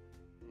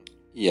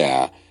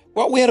 Yeah.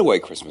 Well, we had a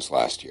white Christmas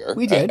last year.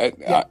 We did.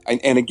 Yeah.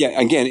 And again,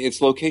 it's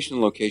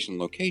location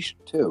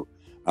too.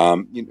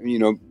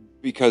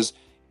 Because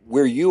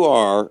where you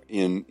are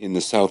in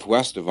the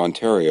southwest of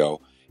Ontario,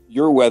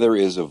 your weather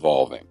is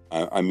evolving.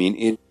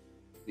 It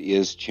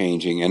is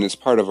changing, and it's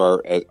part of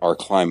our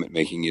climate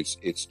making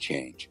its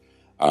change.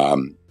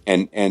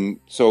 And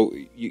so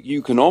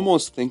you can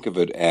almost think of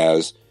it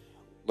as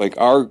like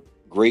our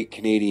great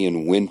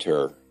Canadian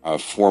winter,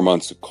 4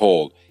 months of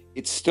cold.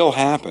 It still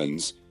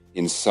happens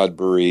in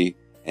Sudbury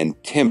and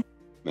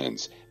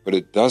Timmins, but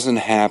it doesn't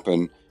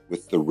happen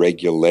with the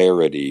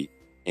regularity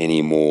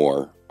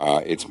anymore.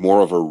 It's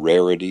more of a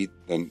rarity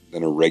than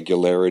a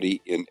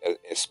regularity,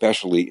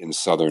 especially in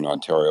southern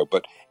Ontario,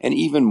 and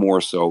even more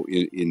so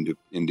into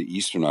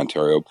eastern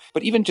Ontario.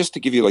 But even just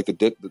to give you like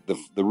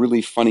the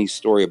really funny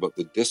story about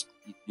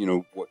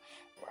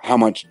how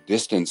much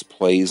distance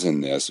plays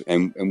in this,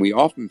 and we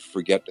often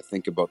forget to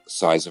think about the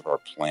size of our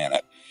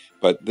planet.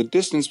 But the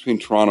distance between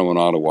Toronto and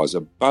Ottawa is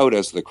about,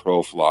 as the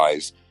crow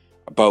flies,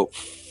 about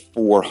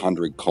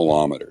 400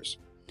 kilometers.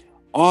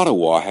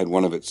 Ottawa had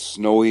one of its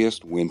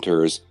snowiest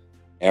winters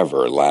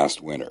ever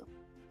last winter,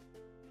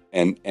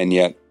 and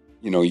yet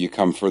you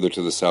come further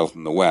to the south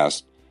and the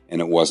west,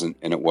 and it wasn't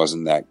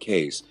that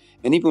case.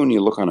 And even when you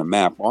look on a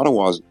map,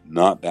 Ottawa's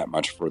not that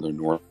much further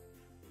north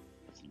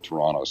than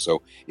Toronto,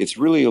 so it's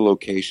really a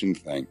location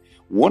thing.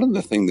 One of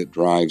the things that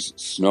drives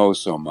snow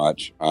so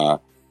much,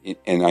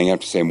 and I have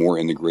to say more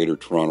in the greater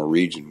Toronto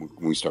region,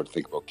 when we start to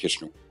think about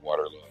Kitchener,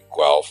 Waterloo,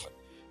 Guelph,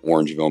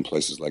 Orangeville, and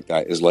places like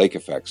that, is lake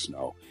effect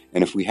snow.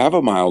 And if we have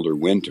a milder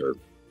winter,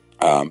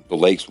 the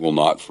lakes will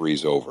not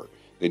freeze over.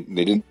 They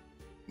didn't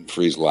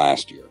freeze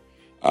last year.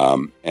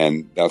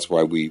 And that's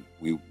why we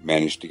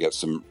managed to get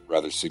some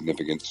rather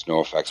significant snow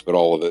effects, but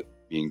all of it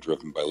being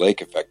driven by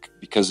lake effect,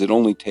 because it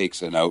only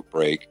takes an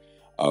outbreak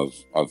of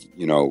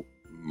 -8,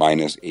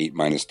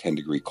 -10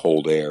 degree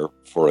cold air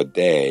for a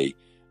day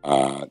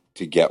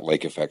to get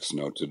lake effect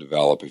snow to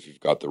develop if you've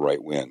got the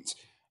right winds.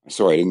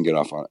 Sorry, I didn't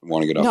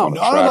want to get off on a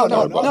track.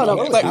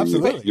 No,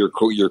 absolutely.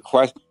 Your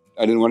question.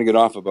 I didn't want to get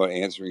off about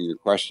answering your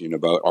question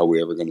about are we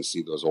ever going to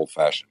see those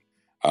old-fashioned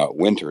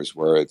winters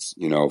where it's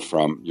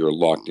from you're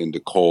locked into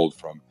cold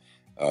from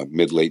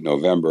mid-late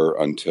November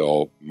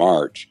until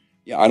March.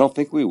 Yeah, I don't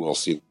think we will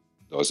see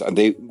those.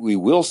 We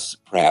will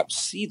perhaps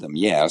see them,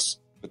 yes,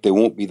 but they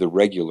won't be the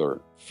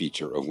regular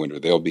feature of winter.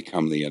 They'll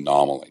become the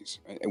anomalies,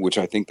 which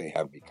I think they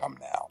have become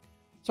now.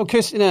 So,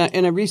 Chris,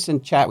 in a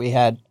recent chat we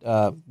had,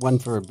 one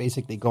for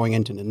basically going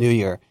into the new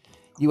year,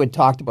 you had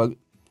talked about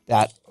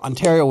that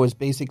Ontario was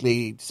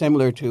basically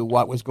similar to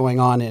what was going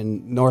on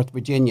in North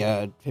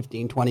Virginia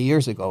 15, 20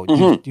 years ago.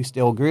 Do you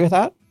still agree with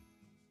that?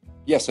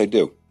 Yes, I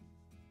do.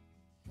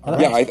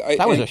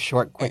 That was a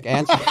short, quick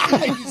answer.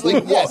 He's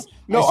like, yes.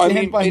 No, I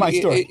stand by my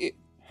story.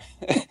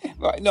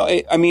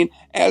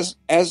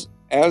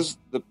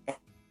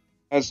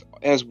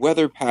 As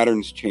weather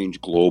patterns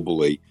change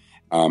globally,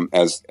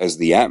 as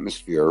the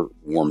atmosphere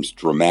warms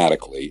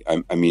dramatically.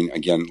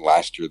 Again,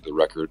 last year the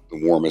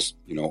warmest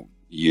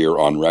year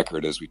on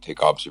record, as we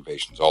take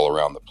observations all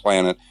around the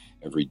planet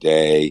every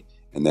day,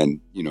 and then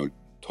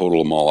total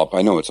them all up.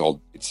 I know it's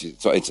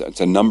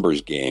a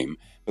numbers game,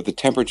 but the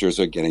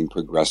temperatures are getting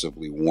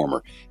progressively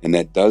warmer, and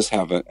that does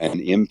have an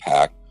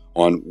impact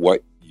on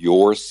what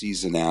your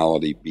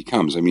seasonality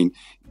becomes.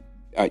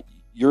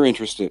 You're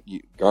interested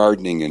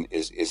gardening and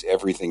is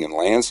everything in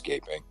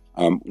landscaping.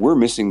 We're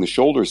missing the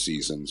shoulder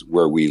seasons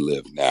where we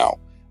live now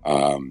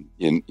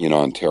in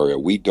Ontario.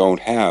 We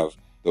don't have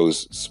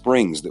those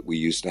springs that we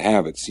used to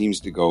have. It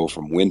seems to go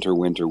from winter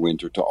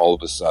to all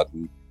of a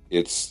sudden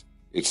it's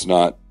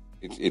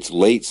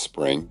late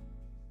spring,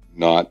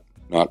 not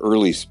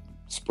early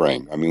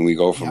spring. We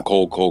go from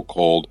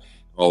cold,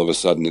 all of a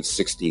sudden it's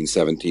 16,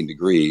 17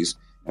 degrees,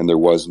 and there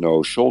was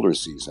no shoulder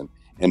season.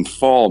 And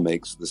fall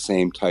makes the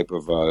same type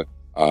of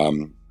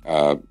an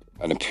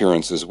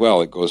appearance as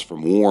well. It goes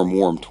from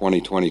warm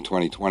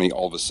 2020,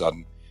 all of a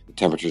sudden the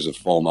temperatures have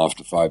fallen off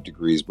to 5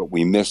 degrees, but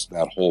we missed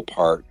that whole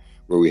part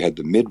where we had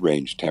the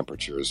mid-range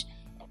temperatures.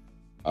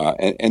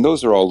 And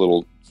those are all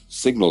little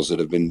signals that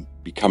have been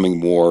becoming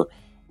more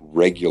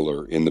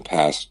regular in the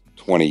past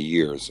 20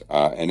 years.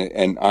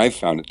 And I've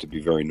found it to be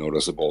very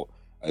noticeable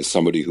as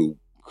somebody who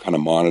kind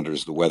of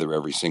monitors the weather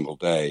every single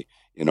day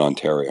in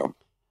Ontario.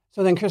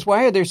 So then, Chris,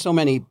 why are there so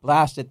many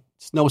blasted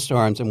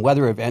snowstorms and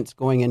weather events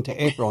going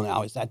into April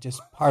now? Is that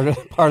just part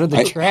of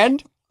the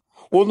trend?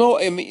 Well, no,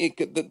 I mean,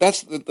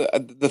 that's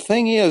the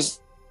thing is,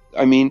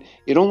 I mean,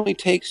 it only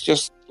takes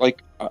just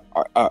like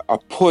a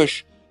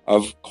push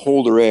of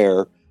colder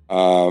air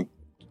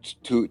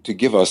to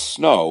give us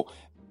snow.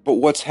 But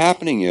what's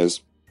happening is,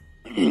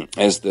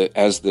 as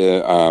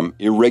the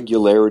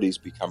irregularities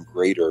become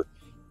greater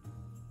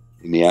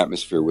in the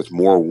atmosphere with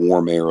more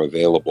warm air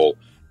available,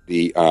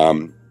 the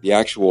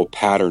actual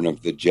pattern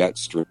of the jet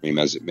stream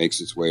as it makes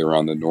its way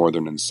around the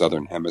northern and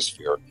southern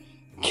hemisphere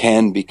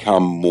can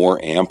become more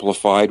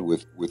amplified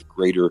with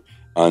greater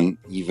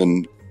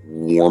uneven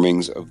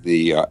warmings of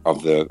the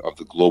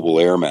global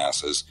air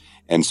masses,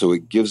 and so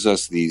it gives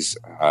us these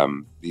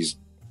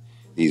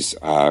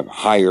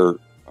higher.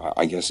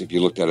 I guess if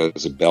you looked at it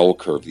as a bell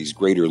curve, these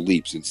greater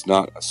leaps. It's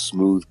not a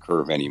smooth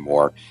curve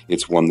anymore.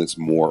 It's one that's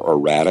more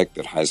erratic,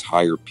 that has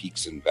higher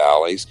peaks and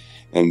valleys.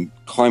 And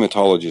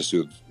climatologists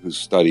who've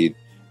studied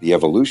the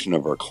evolution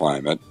of our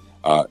climate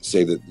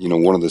say that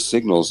one of the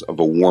signals of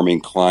a warming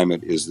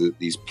climate is that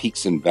these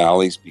peaks and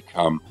valleys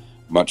become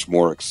much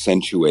more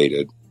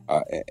accentuated,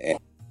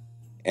 and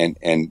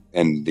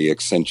the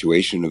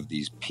accentuation of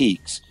these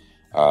peaks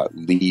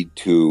lead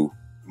to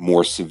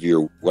more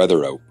severe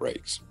weather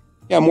outbreaks.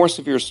 Yeah, more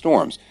severe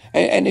storms.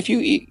 And if you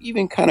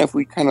if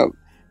we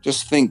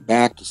just think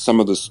back to some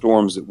of the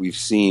storms that we've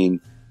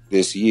seen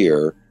this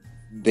year,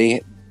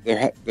 they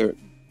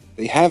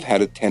have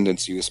had a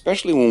tendency,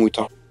 especially when we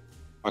talk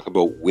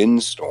about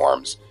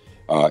windstorms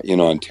in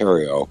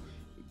Ontario.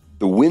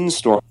 The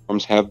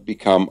windstorms have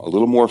become a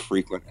little more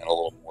frequent and a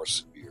little more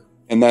severe,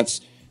 and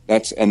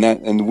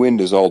the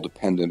wind is all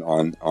dependent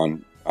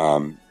on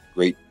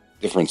great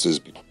differences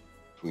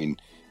between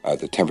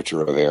the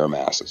temperature of air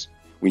masses.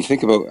 When you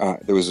think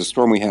about, there was a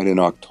storm we had in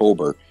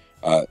October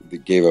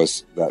that gave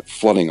us that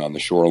flooding on the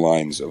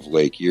shorelines of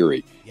Lake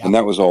Erie. Yep. And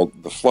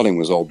the flooding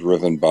was all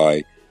driven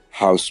by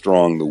how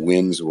strong the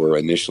winds were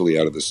initially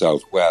out of the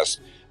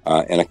southwest.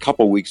 And a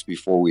couple weeks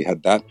before we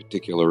had that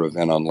particular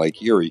event on Lake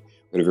Erie,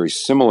 we had a very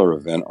similar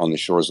event on the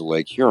shores of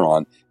Lake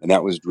Huron, and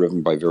that was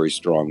driven by very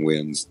strong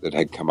winds that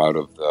had come out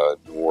of the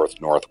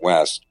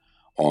northwest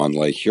on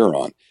Lake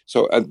Huron.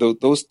 So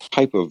those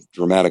type of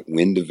dramatic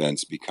wind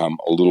events become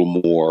a little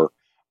more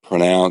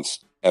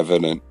pronounced,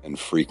 evident, and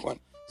frequent.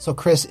 So,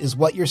 Chris, is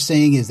what you're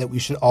saying is that we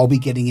should all be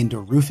getting into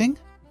roofing?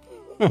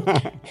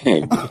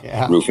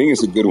 Yeah. Roofing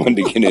is a good one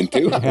to get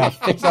into. Yeah,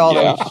 fix all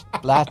those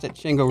blasted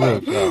shingle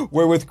roofs. Yeah.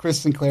 We're with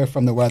Chris Sinclair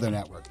from the Weather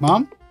Network.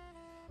 Mom?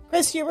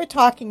 Chris, we were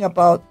talking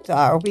about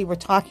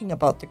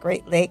the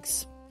Great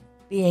Lakes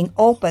being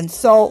open.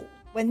 So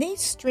when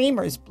these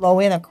streamers blow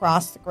in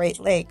across the Great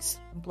Lakes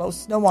and blow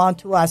snow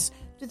onto us,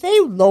 do they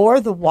lower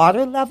the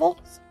water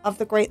levels of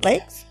the Great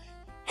Lakes?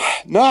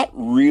 Not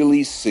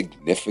really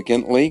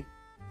significantly.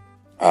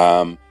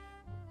 The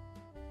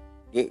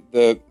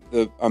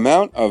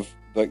amount of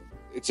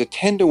it's a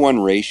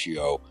 10-to-1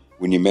 ratio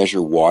when you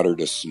measure water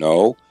to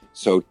snow.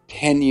 So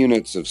 10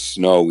 units of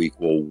snow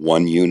equal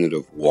 1 unit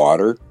of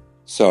water.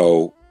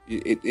 So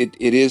it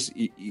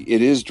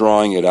is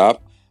drawing it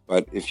up.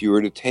 But if you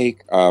were to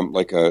take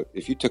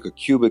if you took a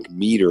cubic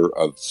meter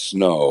of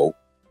snow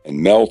and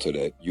melted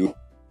it, you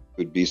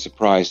would be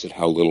surprised at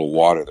how little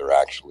water there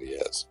actually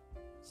is.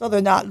 So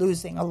they're not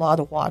losing a lot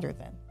of water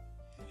then?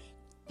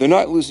 They're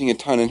not losing a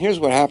ton. And here's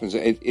what happens.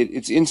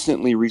 It's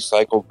instantly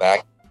recycled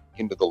back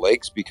into the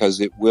lakes because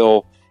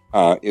it'll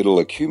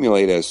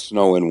accumulate as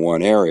snow in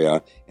one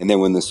area. And then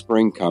when the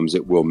spring comes,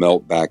 it will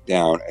melt back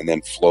down and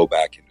then flow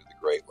back into the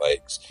Great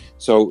Lakes.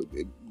 So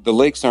the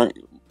lakes aren't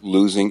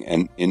losing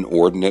an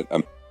inordinate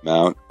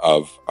amount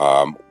of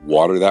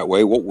water that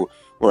way. What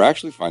we're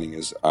actually finding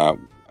is, the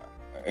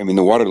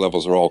water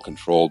levels are all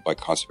controlled by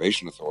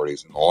conservation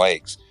authorities in the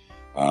lakes.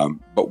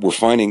 But we're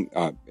finding,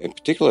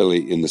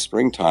 particularly in the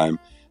springtime,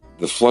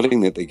 the flooding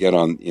that they get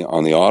on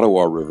the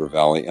Ottawa River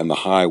Valley and the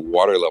high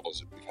water levels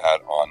that we've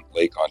had on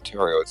Lake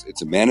Ontario,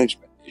 it's a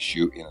management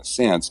issue in a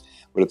sense,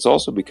 but it's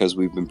also because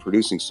we've been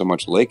producing so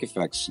much lake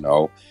effect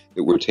snow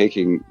that we're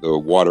taking the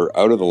water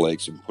out of the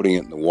lakes and putting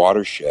it in the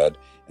watershed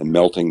and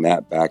melting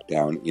that back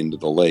down into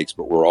the lakes.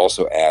 But we're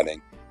also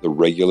adding the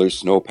regular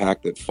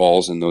snowpack that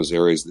falls in those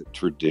areas that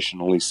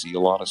traditionally see a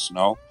lot of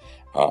snow.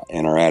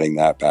 And are adding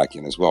that back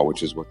in as well,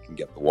 which is what can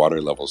get the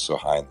water levels so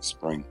high in the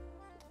spring.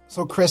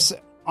 So, Chris,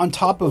 on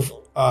top of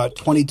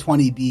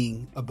 2020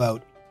 being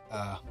about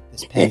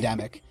this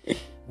pandemic,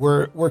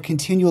 we're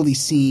continually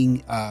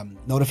seeing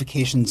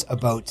notifications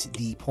about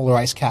the polar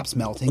ice caps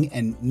melting,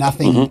 and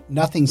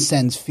nothing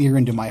sends fear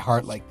into my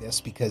heart like this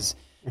because,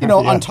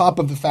 on top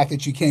of the fact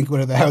that you can't go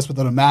to the house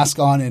without a mask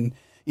on, and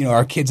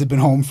our kids have been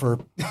home for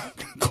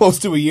close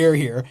to a year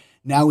here,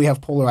 now we have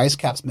polar ice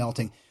caps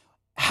melting.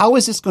 How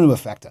is this going to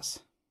affect us?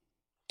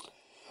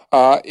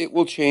 It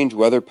will change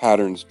weather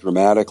patterns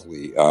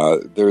dramatically.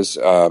 There's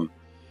the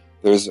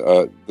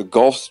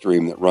Gulf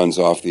Stream that runs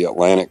off the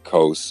Atlantic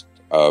coast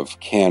of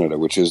Canada,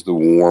 which is the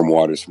warm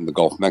waters from the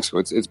Gulf of Mexico.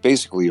 It's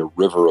basically a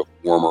river of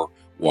warmer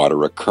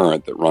water, a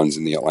current that runs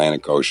in the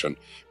Atlantic Ocean,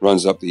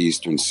 runs up the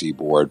eastern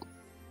seaboard.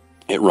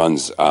 It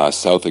runs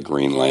south of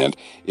Greenland.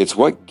 It's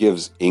what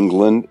gives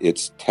England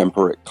its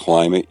temperate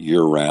climate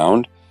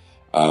year-round.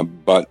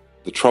 But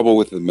the trouble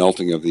with the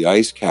melting of the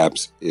ice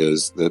caps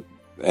is that,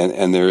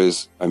 and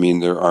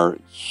there are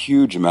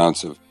huge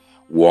amounts of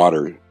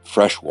water,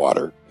 fresh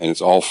water, and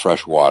it's all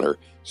fresh water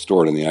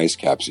stored in the ice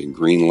caps in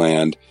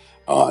Greenland,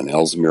 on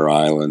Ellesmere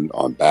Island,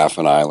 on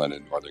Baffin Island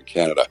in northern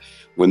Canada.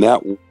 When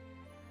that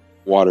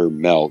water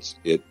melts,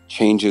 it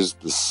changes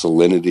the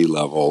salinity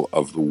level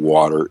of the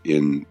water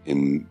in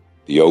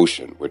the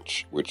ocean,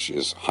 which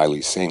is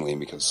highly saline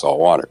because it's salt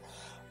water.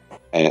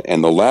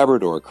 And the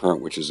Labrador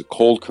current, which is a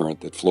cold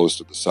current that flows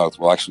to the south,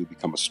 will actually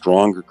become a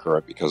stronger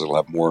current because it'll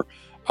have more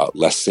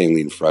less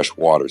saline fresh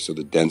water, so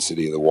the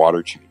density of the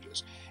water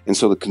changes. And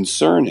so the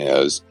concern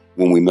is,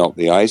 when we melt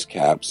the ice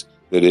caps,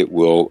 that it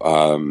will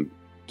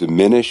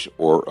diminish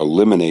or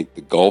eliminate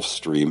the Gulf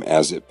Stream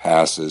as it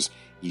passes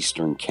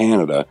eastern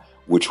Canada,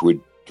 which would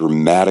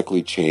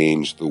dramatically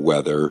change the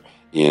weather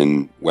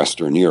in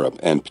Western Europe,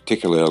 and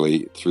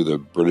particularly through the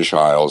British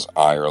Isles,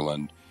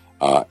 Ireland,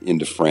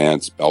 into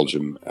France,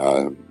 Belgium,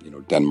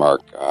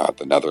 Denmark,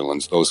 the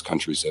Netherlands, those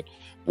countries that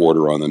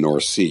border on the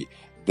North Sea.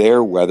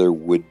 Their weather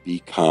would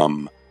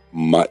become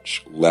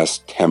much less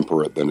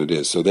temperate than it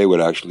is. So they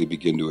would actually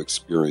begin to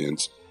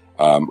experience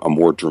a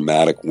more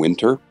dramatic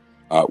winter,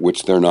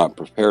 which they're not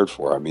prepared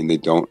for. I mean, they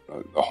don't,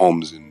 the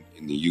homes in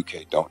the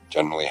UK don't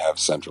generally have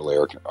central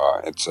air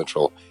and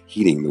central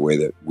heating the way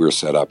that we're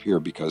set up here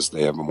because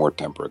they have a more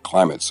temperate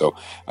climate. So,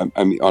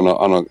 I mean,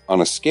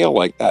 on a scale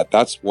like that,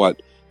 that's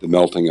what the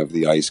melting of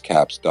the ice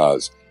caps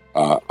does.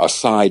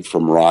 Aside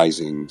from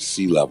rising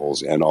sea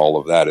levels and all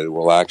of that, it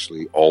will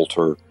actually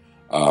alter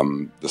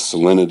the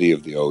salinity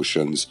of the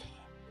oceans.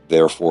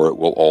 Therefore, it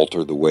will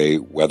alter the way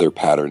weather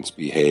patterns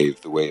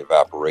behave, the way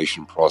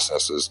evaporation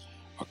processes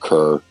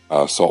occur.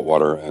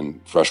 Saltwater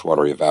and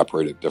freshwater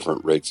evaporate at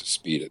different rates of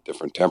speed at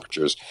different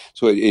temperatures.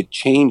 So it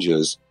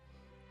changes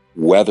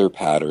weather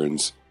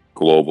patterns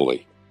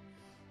globally.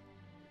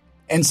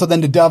 And so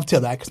then to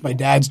dovetail that, because my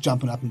dad's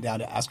jumping up and down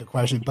to ask a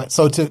question, but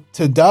so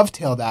to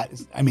dovetail that,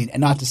 I mean,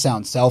 and not to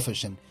sound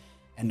selfish and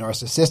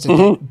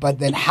narcissistic, but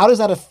then how does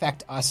that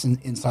affect us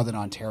in Southern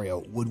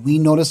Ontario? Would we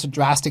notice a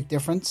drastic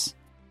difference?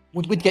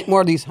 Would we get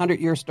more of these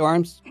 100-year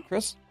storms,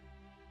 Chris?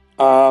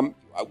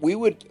 We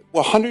would.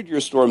 Well,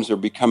 100-year storms are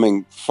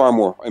becoming far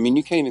more. I mean,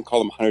 you can't even call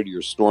them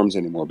 100-year storms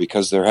anymore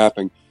because they're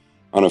happening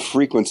on a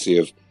frequency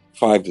of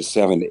 5 to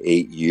 7 to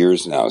 8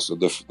 years now. So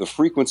the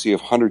frequency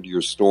of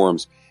 100-year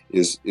storms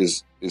is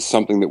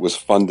something that was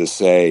fun to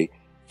say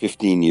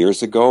 15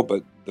 years ago,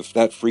 but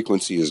that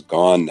frequency is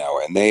gone now,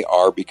 and they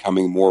are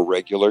becoming more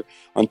regular.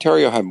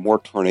 Ontario had more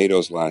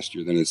tornadoes last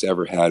year than it's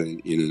ever had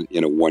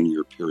in a 1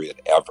 year period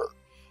ever.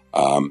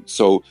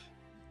 So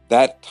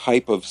that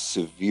type of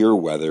severe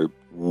weather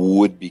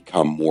would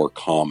become more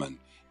common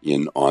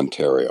in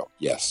Ontario.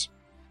 Yes.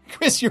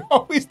 Chris, you're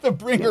always the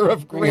bringer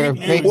of great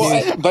news.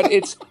 Well, but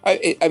it's,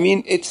 I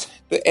mean, it's,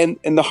 and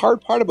the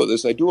hard part about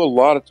this, I do a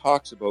lot of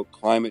talks about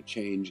climate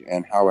change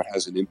and how it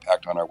has an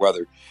impact on our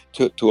weather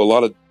to a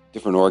lot of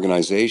different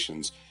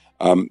organizations.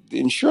 The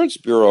Insurance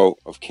Bureau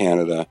of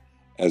Canada,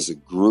 as a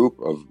group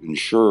of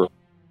insurers,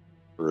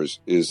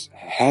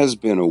 has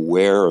been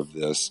aware of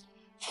this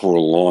for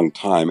a long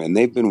time, and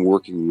they've been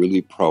working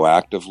really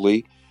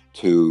proactively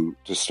to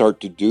start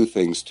to do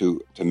things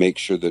to make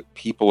sure that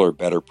people are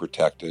better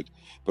protected,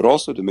 but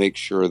also to make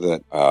sure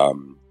that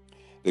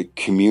the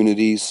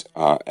communities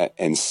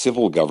and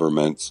civil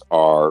governments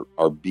are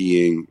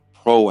being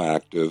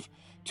proactive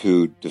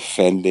to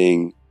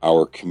defending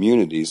our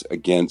communities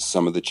against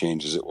some of the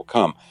changes that will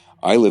come.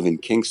 I live in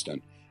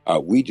Kingston.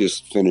 We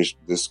just finished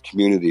this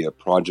community, a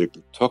project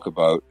that took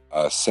about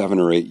 7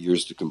 or 8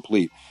 years to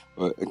complete.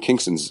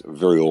 Kingston's a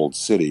very old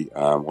city,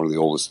 one of the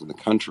oldest in the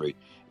country,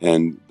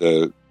 and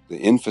the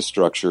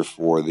infrastructure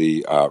for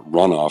the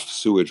runoff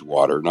sewage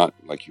water, not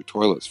like your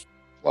toilets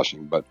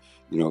flushing, but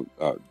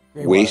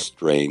waste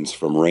drains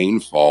from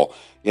rainfall,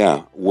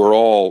 were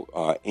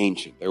all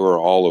ancient. They were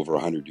all over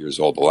 100 years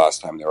old. The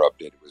last time they were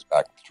updated was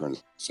back at the turn of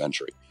the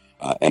century,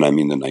 and I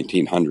mean the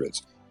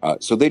 1900s.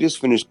 So they just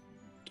finished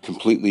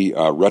completely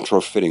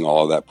retrofitting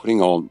all of that,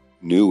 putting all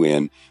new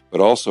in, but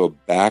also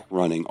back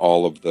running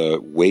all of the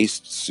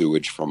waste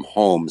sewage from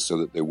homes so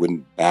that they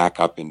wouldn't back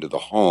up into the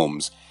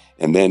homes.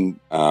 And then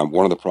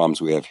one of the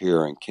problems we have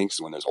here in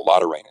Kingston, when there's a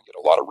lot of rain and get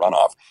a lot of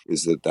runoff,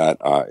 is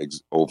that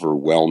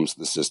overwhelms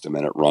the system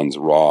and it runs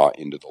raw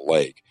into the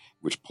lake,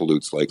 which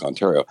pollutes Lake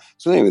Ontario.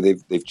 So anyway,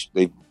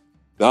 they've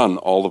done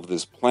all of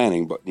this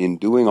planning, but in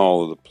doing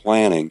all of the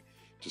planning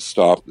to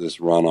stop this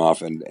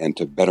runoff and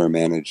to better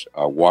manage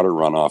water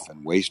runoff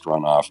and waste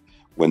runoff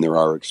when there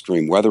are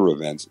extreme weather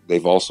events,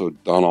 they've also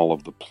done all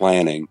of the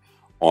planning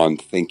on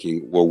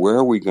thinking, well, where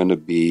are we going to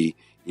be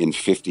in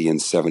 50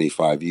 and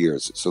 75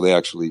 years? So they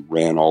actually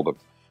ran all the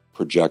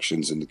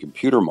projections in the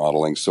computer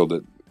modeling so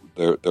that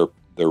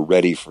they're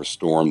ready for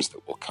storms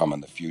that will come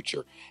in the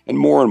future. And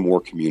more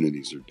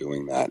communities are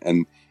doing that.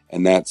 And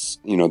and that's,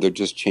 they're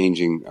just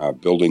changing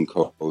building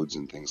codes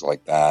and things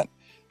like that.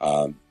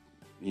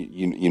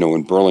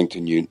 In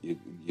Burlington, you're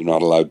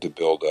not allowed to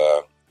build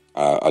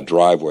a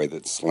driveway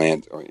that's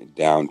slant or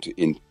down to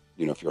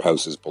if your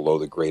house is below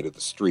the grade of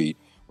the street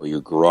or your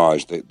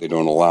garage, they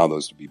don't allow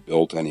those to be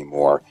built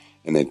anymore,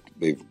 and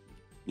they've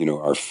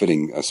are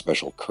fitting a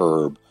special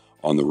curb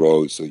on the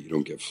road so you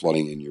don't get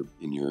flooding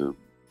in your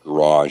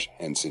garage,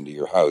 hence into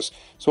your house.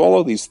 So all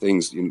of these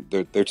things,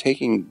 they're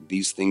taking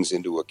these things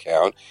into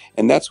account,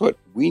 and that's what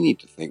we need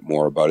to think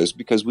more about, is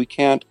because we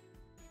can't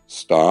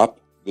stop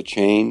the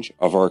change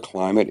of our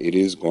climate. It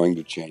is going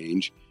to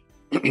change.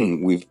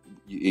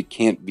 It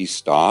can't be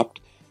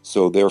stopped.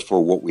 So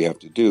therefore, what we have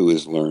to do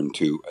is learn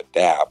to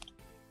adapt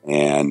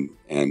and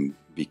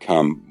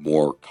become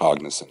more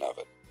cognizant of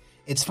it.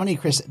 It's funny,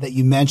 Chris, that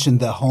you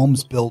mentioned the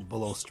homes built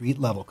below street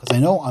level, because I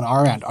know on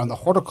our end, on the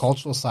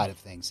horticultural side of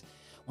things,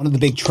 one of the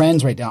big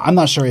trends right now, I'm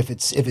not sure if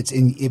it's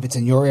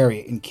in your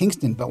area in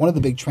Kingston, but one of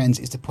the big trends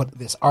is to put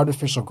this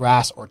artificial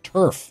grass or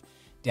turf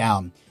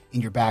down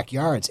in your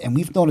backyards. And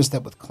we've noticed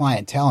that with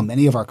clientele,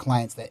 many of our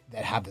clients that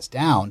have this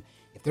down,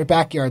 if their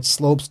backyard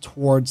slopes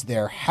towards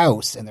their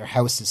house and their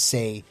house is,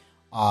 say,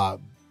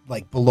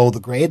 like below the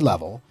grade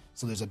level,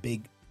 so there's a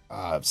big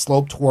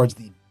slope towards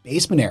the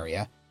basement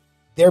area,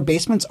 their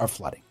basements are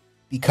flooding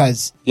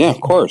because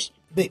of course,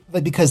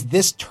 because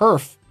this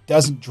turf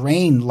doesn't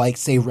drain like,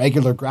 say,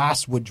 regular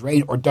grass would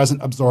drain, or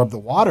doesn't absorb the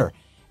water.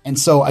 And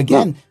so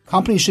again,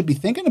 companies should be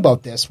thinking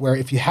about this, where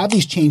if you have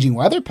these changing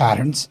weather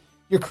patterns,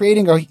 you're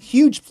creating a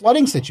huge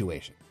flooding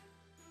situation.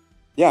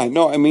 Yeah,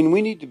 no, I mean,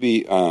 we need to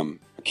be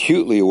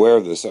acutely aware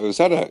of this. I was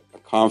at a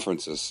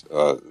conference,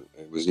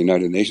 it was the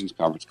United Nations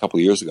conference a couple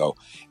of years ago,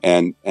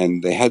 and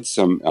they had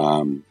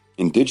some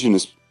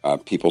indigenous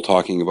people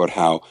talking about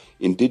how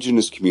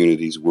indigenous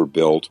communities were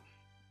built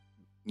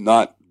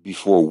not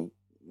before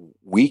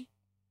we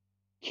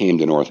came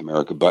to North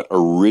America, but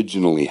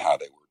originally how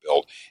they were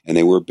built. And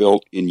they were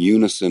built in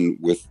unison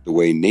with the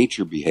way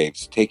nature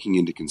behaves, taking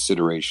into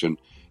consideration,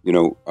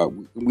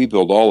 we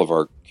build all of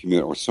our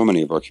community, or so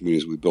many of our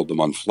communities, we build them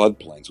on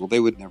floodplains. Well, they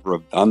would never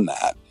have done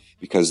that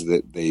because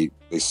they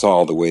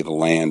saw the way the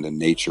land and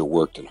nature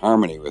worked in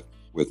harmony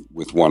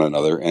with one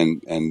another.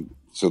 And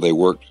so they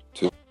worked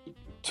to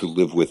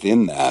live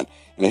within that.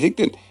 And I think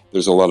that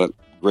there's a lot of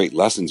great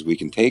lessons we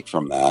can take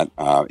from that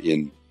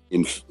in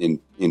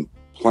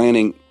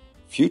planning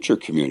future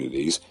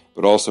communities,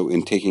 but also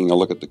in taking a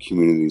look at the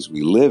communities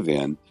we live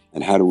in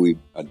and how do we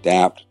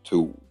adapt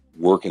to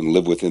work and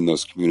live within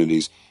those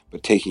communities,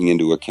 but taking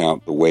into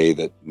account the way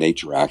that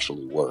nature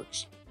actually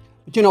works.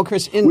 But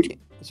Chris,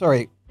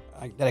 sorry,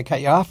 did I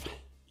cut you off?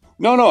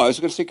 No, I was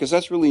going to say, because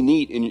that's really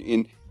neat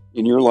in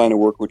your line of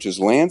work, which is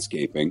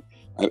landscaping.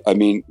 I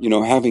mean,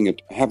 having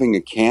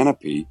a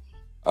canopy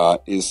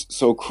is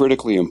so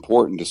critically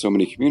important to so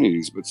many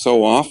communities, but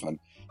so often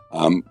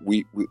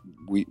we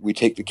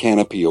take the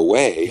canopy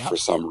away for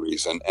some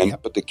reason,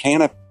 but the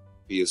canopy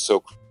is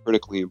so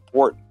critically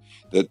important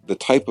that the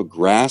type of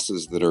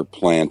grasses that are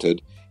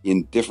planted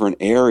in different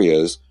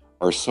areas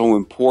are so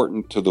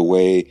important to the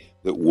way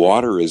that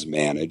water is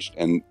managed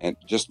and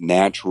just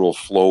natural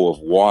flow of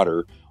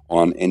water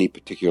on any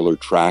particular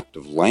tract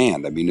of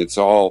land. I mean, it's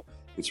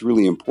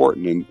really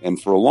important. And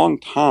for a long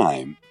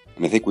time,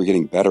 and I think we're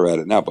getting better at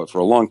it now, but for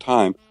a long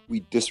time,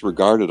 we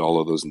disregarded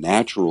all of those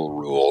natural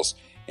rules.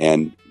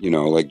 And,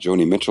 like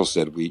Joni Mitchell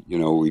said,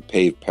 we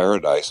paved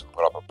paradise and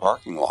put up a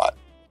parking lot.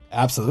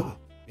 Absolutely.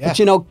 Yeah.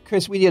 But,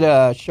 Chris, we did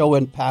a show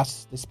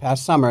this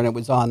past summer, and it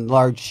was on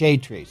large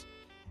shade trees.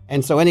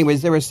 And so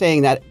anyways, they were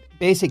saying that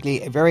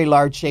basically a very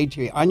large shade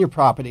tree on your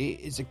property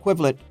is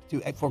equivalent to,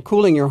 for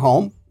cooling your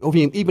home, or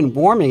even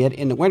warming it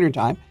in the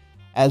wintertime,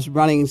 as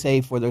running,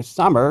 say, for the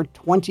summer,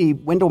 20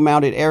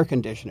 window-mounted air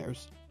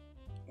conditioners.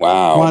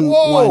 Wow.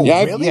 Really?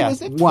 Yes,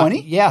 was it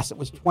 20? Yes, it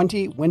was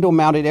 20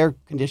 window-mounted air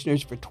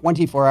conditioners for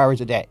 24 hours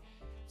a day.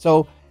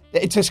 So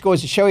it just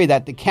goes to show you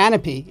that the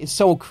canopy is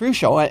so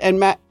crucial. And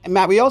Matt,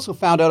 we also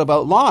found out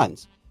about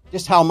lawns,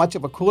 just how much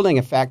of a cooling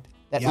effect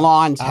that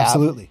lawns have.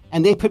 Absolutely.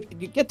 And you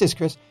get this,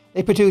 Chris,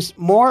 they produce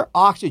more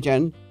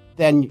oxygen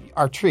than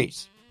our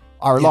trees,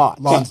 our lawns.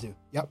 Lawns do.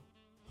 Yep.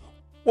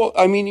 Well,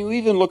 I mean, you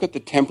even look at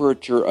the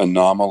temperature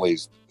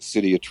anomalies the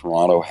city of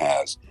Toronto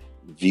has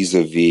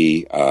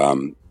vis-a-vis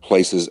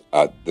places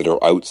that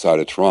are outside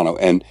of Toronto.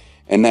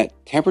 And that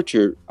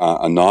temperature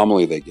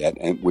anomaly they get,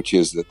 which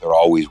is that they're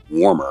always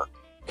warmer,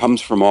 comes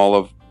from all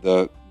of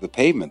the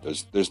pavement.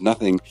 There's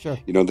nothing, sure.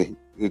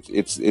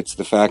 It's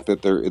the fact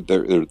that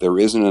there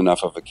isn't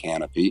enough of a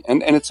canopy,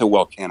 and it's a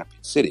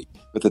well-canopied city,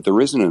 but that there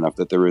isn't enough,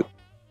 that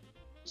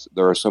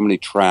there are so many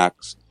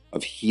tracks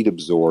of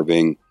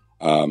heat-absorbing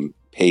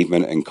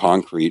pavement and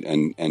concrete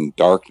and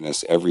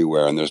darkness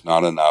everywhere, and there's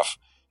not enough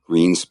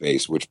green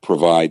space, which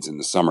provides in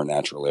the summer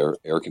natural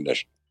air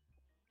conditioning.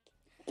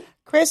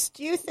 Chris,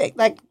 do you think,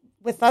 like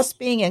with us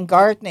being in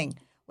gardening,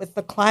 with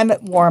the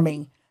climate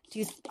warming,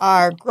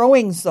 our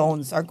growing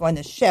zones are going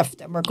to shift,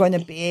 and we're going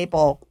to be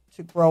able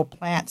to grow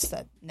plants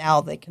that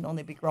now they can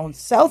only be grown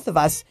south of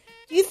us.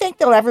 Do you think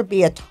there'll ever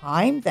be a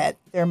time that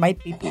there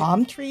might be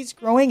palm trees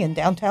growing in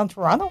downtown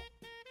Toronto?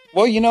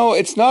 Well,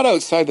 it's not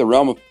outside the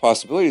realm of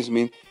possibilities. I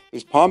mean,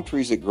 there's palm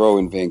trees that grow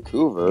in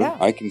Vancouver. Yeah.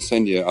 I'll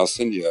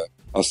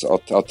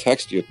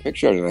text you a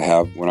picture that I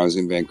have when I was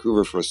in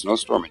Vancouver for a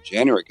snowstorm in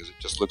January, because it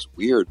just looks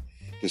weird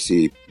to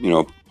see,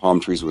 palm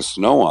trees with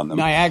snow on them.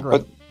 Niagara.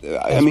 But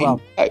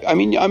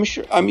I'm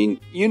sure. I mean,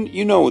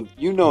 you know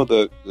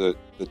the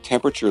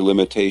temperature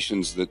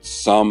limitations that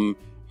some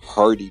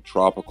hardy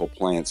tropical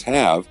plants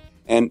have,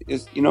 and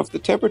if the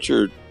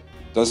temperature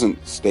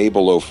doesn't stay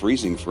below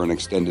freezing for an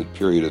extended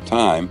period of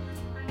time,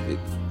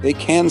 they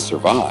can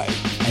survive.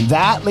 And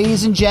that,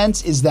 ladies and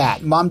gents, is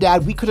that. Mom,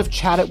 Dad, we could have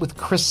chatted with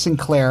Chris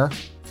Sinclair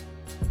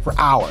for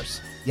hours.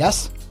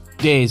 Yes?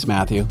 Days,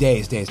 Matthew.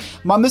 Days.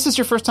 Mom, this is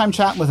your first time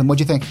chatting with him. What'd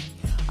you think?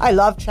 I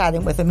love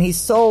chatting with him. He's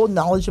so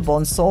knowledgeable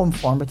and so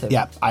informative.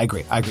 Yeah, I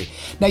agree.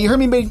 Now, you heard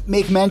me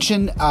make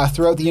mention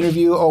throughout the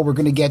interview, we're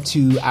going to get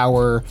to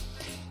our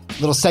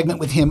little segment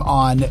with him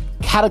on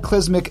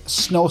cataclysmic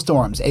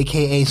snowstorms,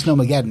 a.k.a.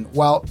 Snowmageddon.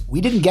 Well,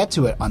 we didn't get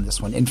to it on this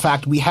one. In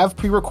fact, we have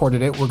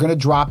pre-recorded it. We're going to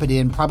drop it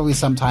in probably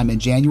sometime in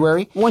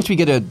January. Once we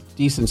get a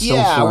decent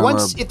snowstorm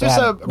if there's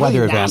a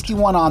really nasty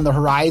one on the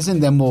horizon,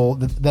 then we'll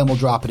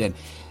drop it in.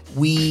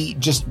 We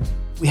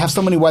have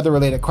so many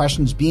weather-related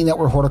questions, being that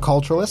we're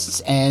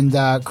horticulturalists,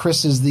 and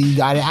Chris is the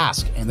guy to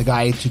ask and the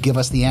guy to give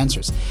us the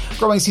answers.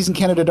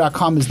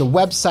 GrowingSeasonCanada.com is the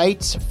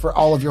website for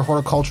all of your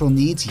horticultural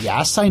needs.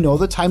 Yes, I know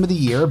the time of the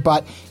year,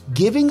 but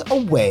giving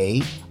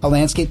away a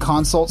landscape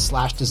consult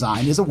 /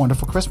 design is a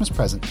wonderful Christmas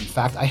present. In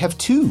fact, I have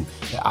 2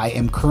 that I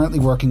am currently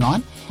working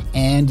on,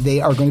 and they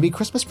are going to be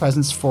Christmas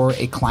presents for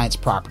a client's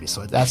property.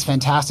 So that's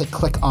fantastic.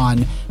 Click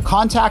on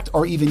contact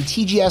or even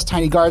TGS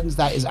Tiny Gardens.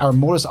 That is our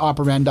modus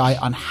operandi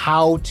on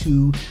how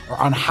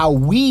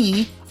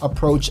we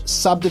approach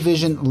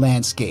subdivision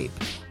landscape.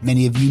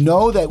 Many of you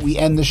know that we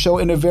end the show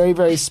in a very,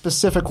 very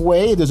specific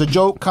way. There's a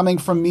joke coming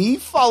from me,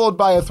 followed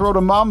by a throw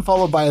to Mom,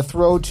 followed by a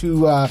throw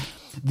to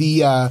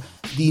the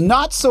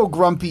not so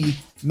grumpy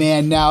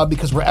man now,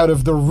 because we're out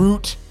of the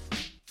root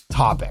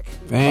topic.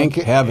 Thank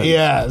heaven.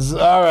 Yes.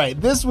 All right.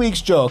 This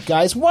week's joke,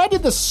 guys. Why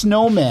did the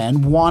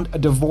snowman want a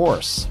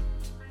divorce?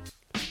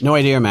 No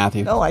idea,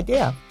 Matthew. No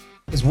idea.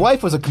 His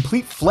wife was a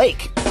complete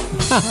flake.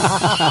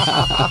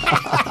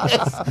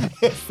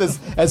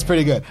 That's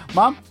pretty good.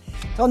 Mom?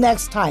 Till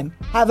next time,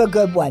 have a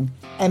good one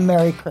and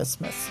Merry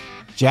Christmas.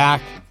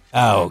 Jack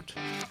out.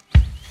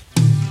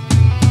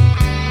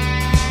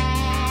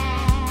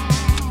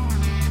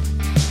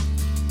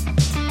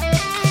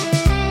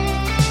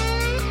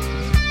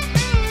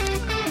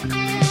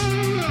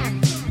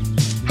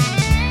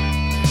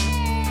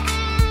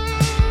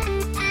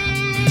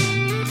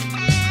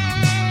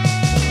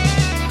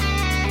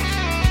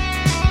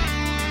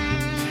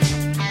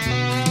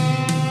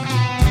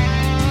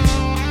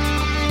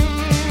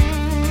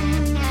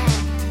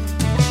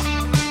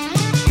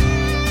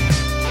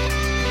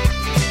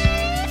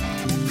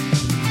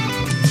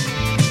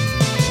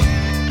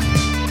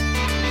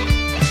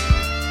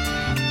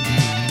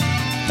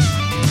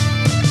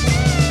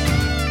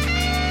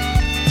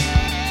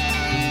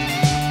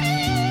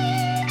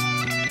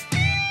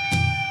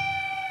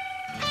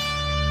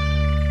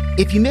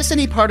 If you miss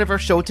any part of our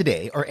show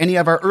today or any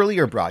of our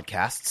earlier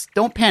broadcasts,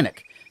 don't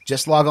panic.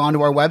 Just log on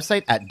to our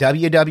website at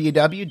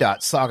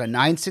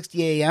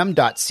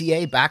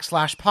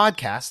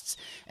www.saga960am.ca/podcasts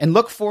and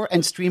look for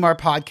and stream our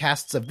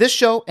podcasts of this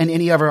show and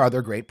any of our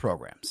other great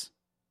programs.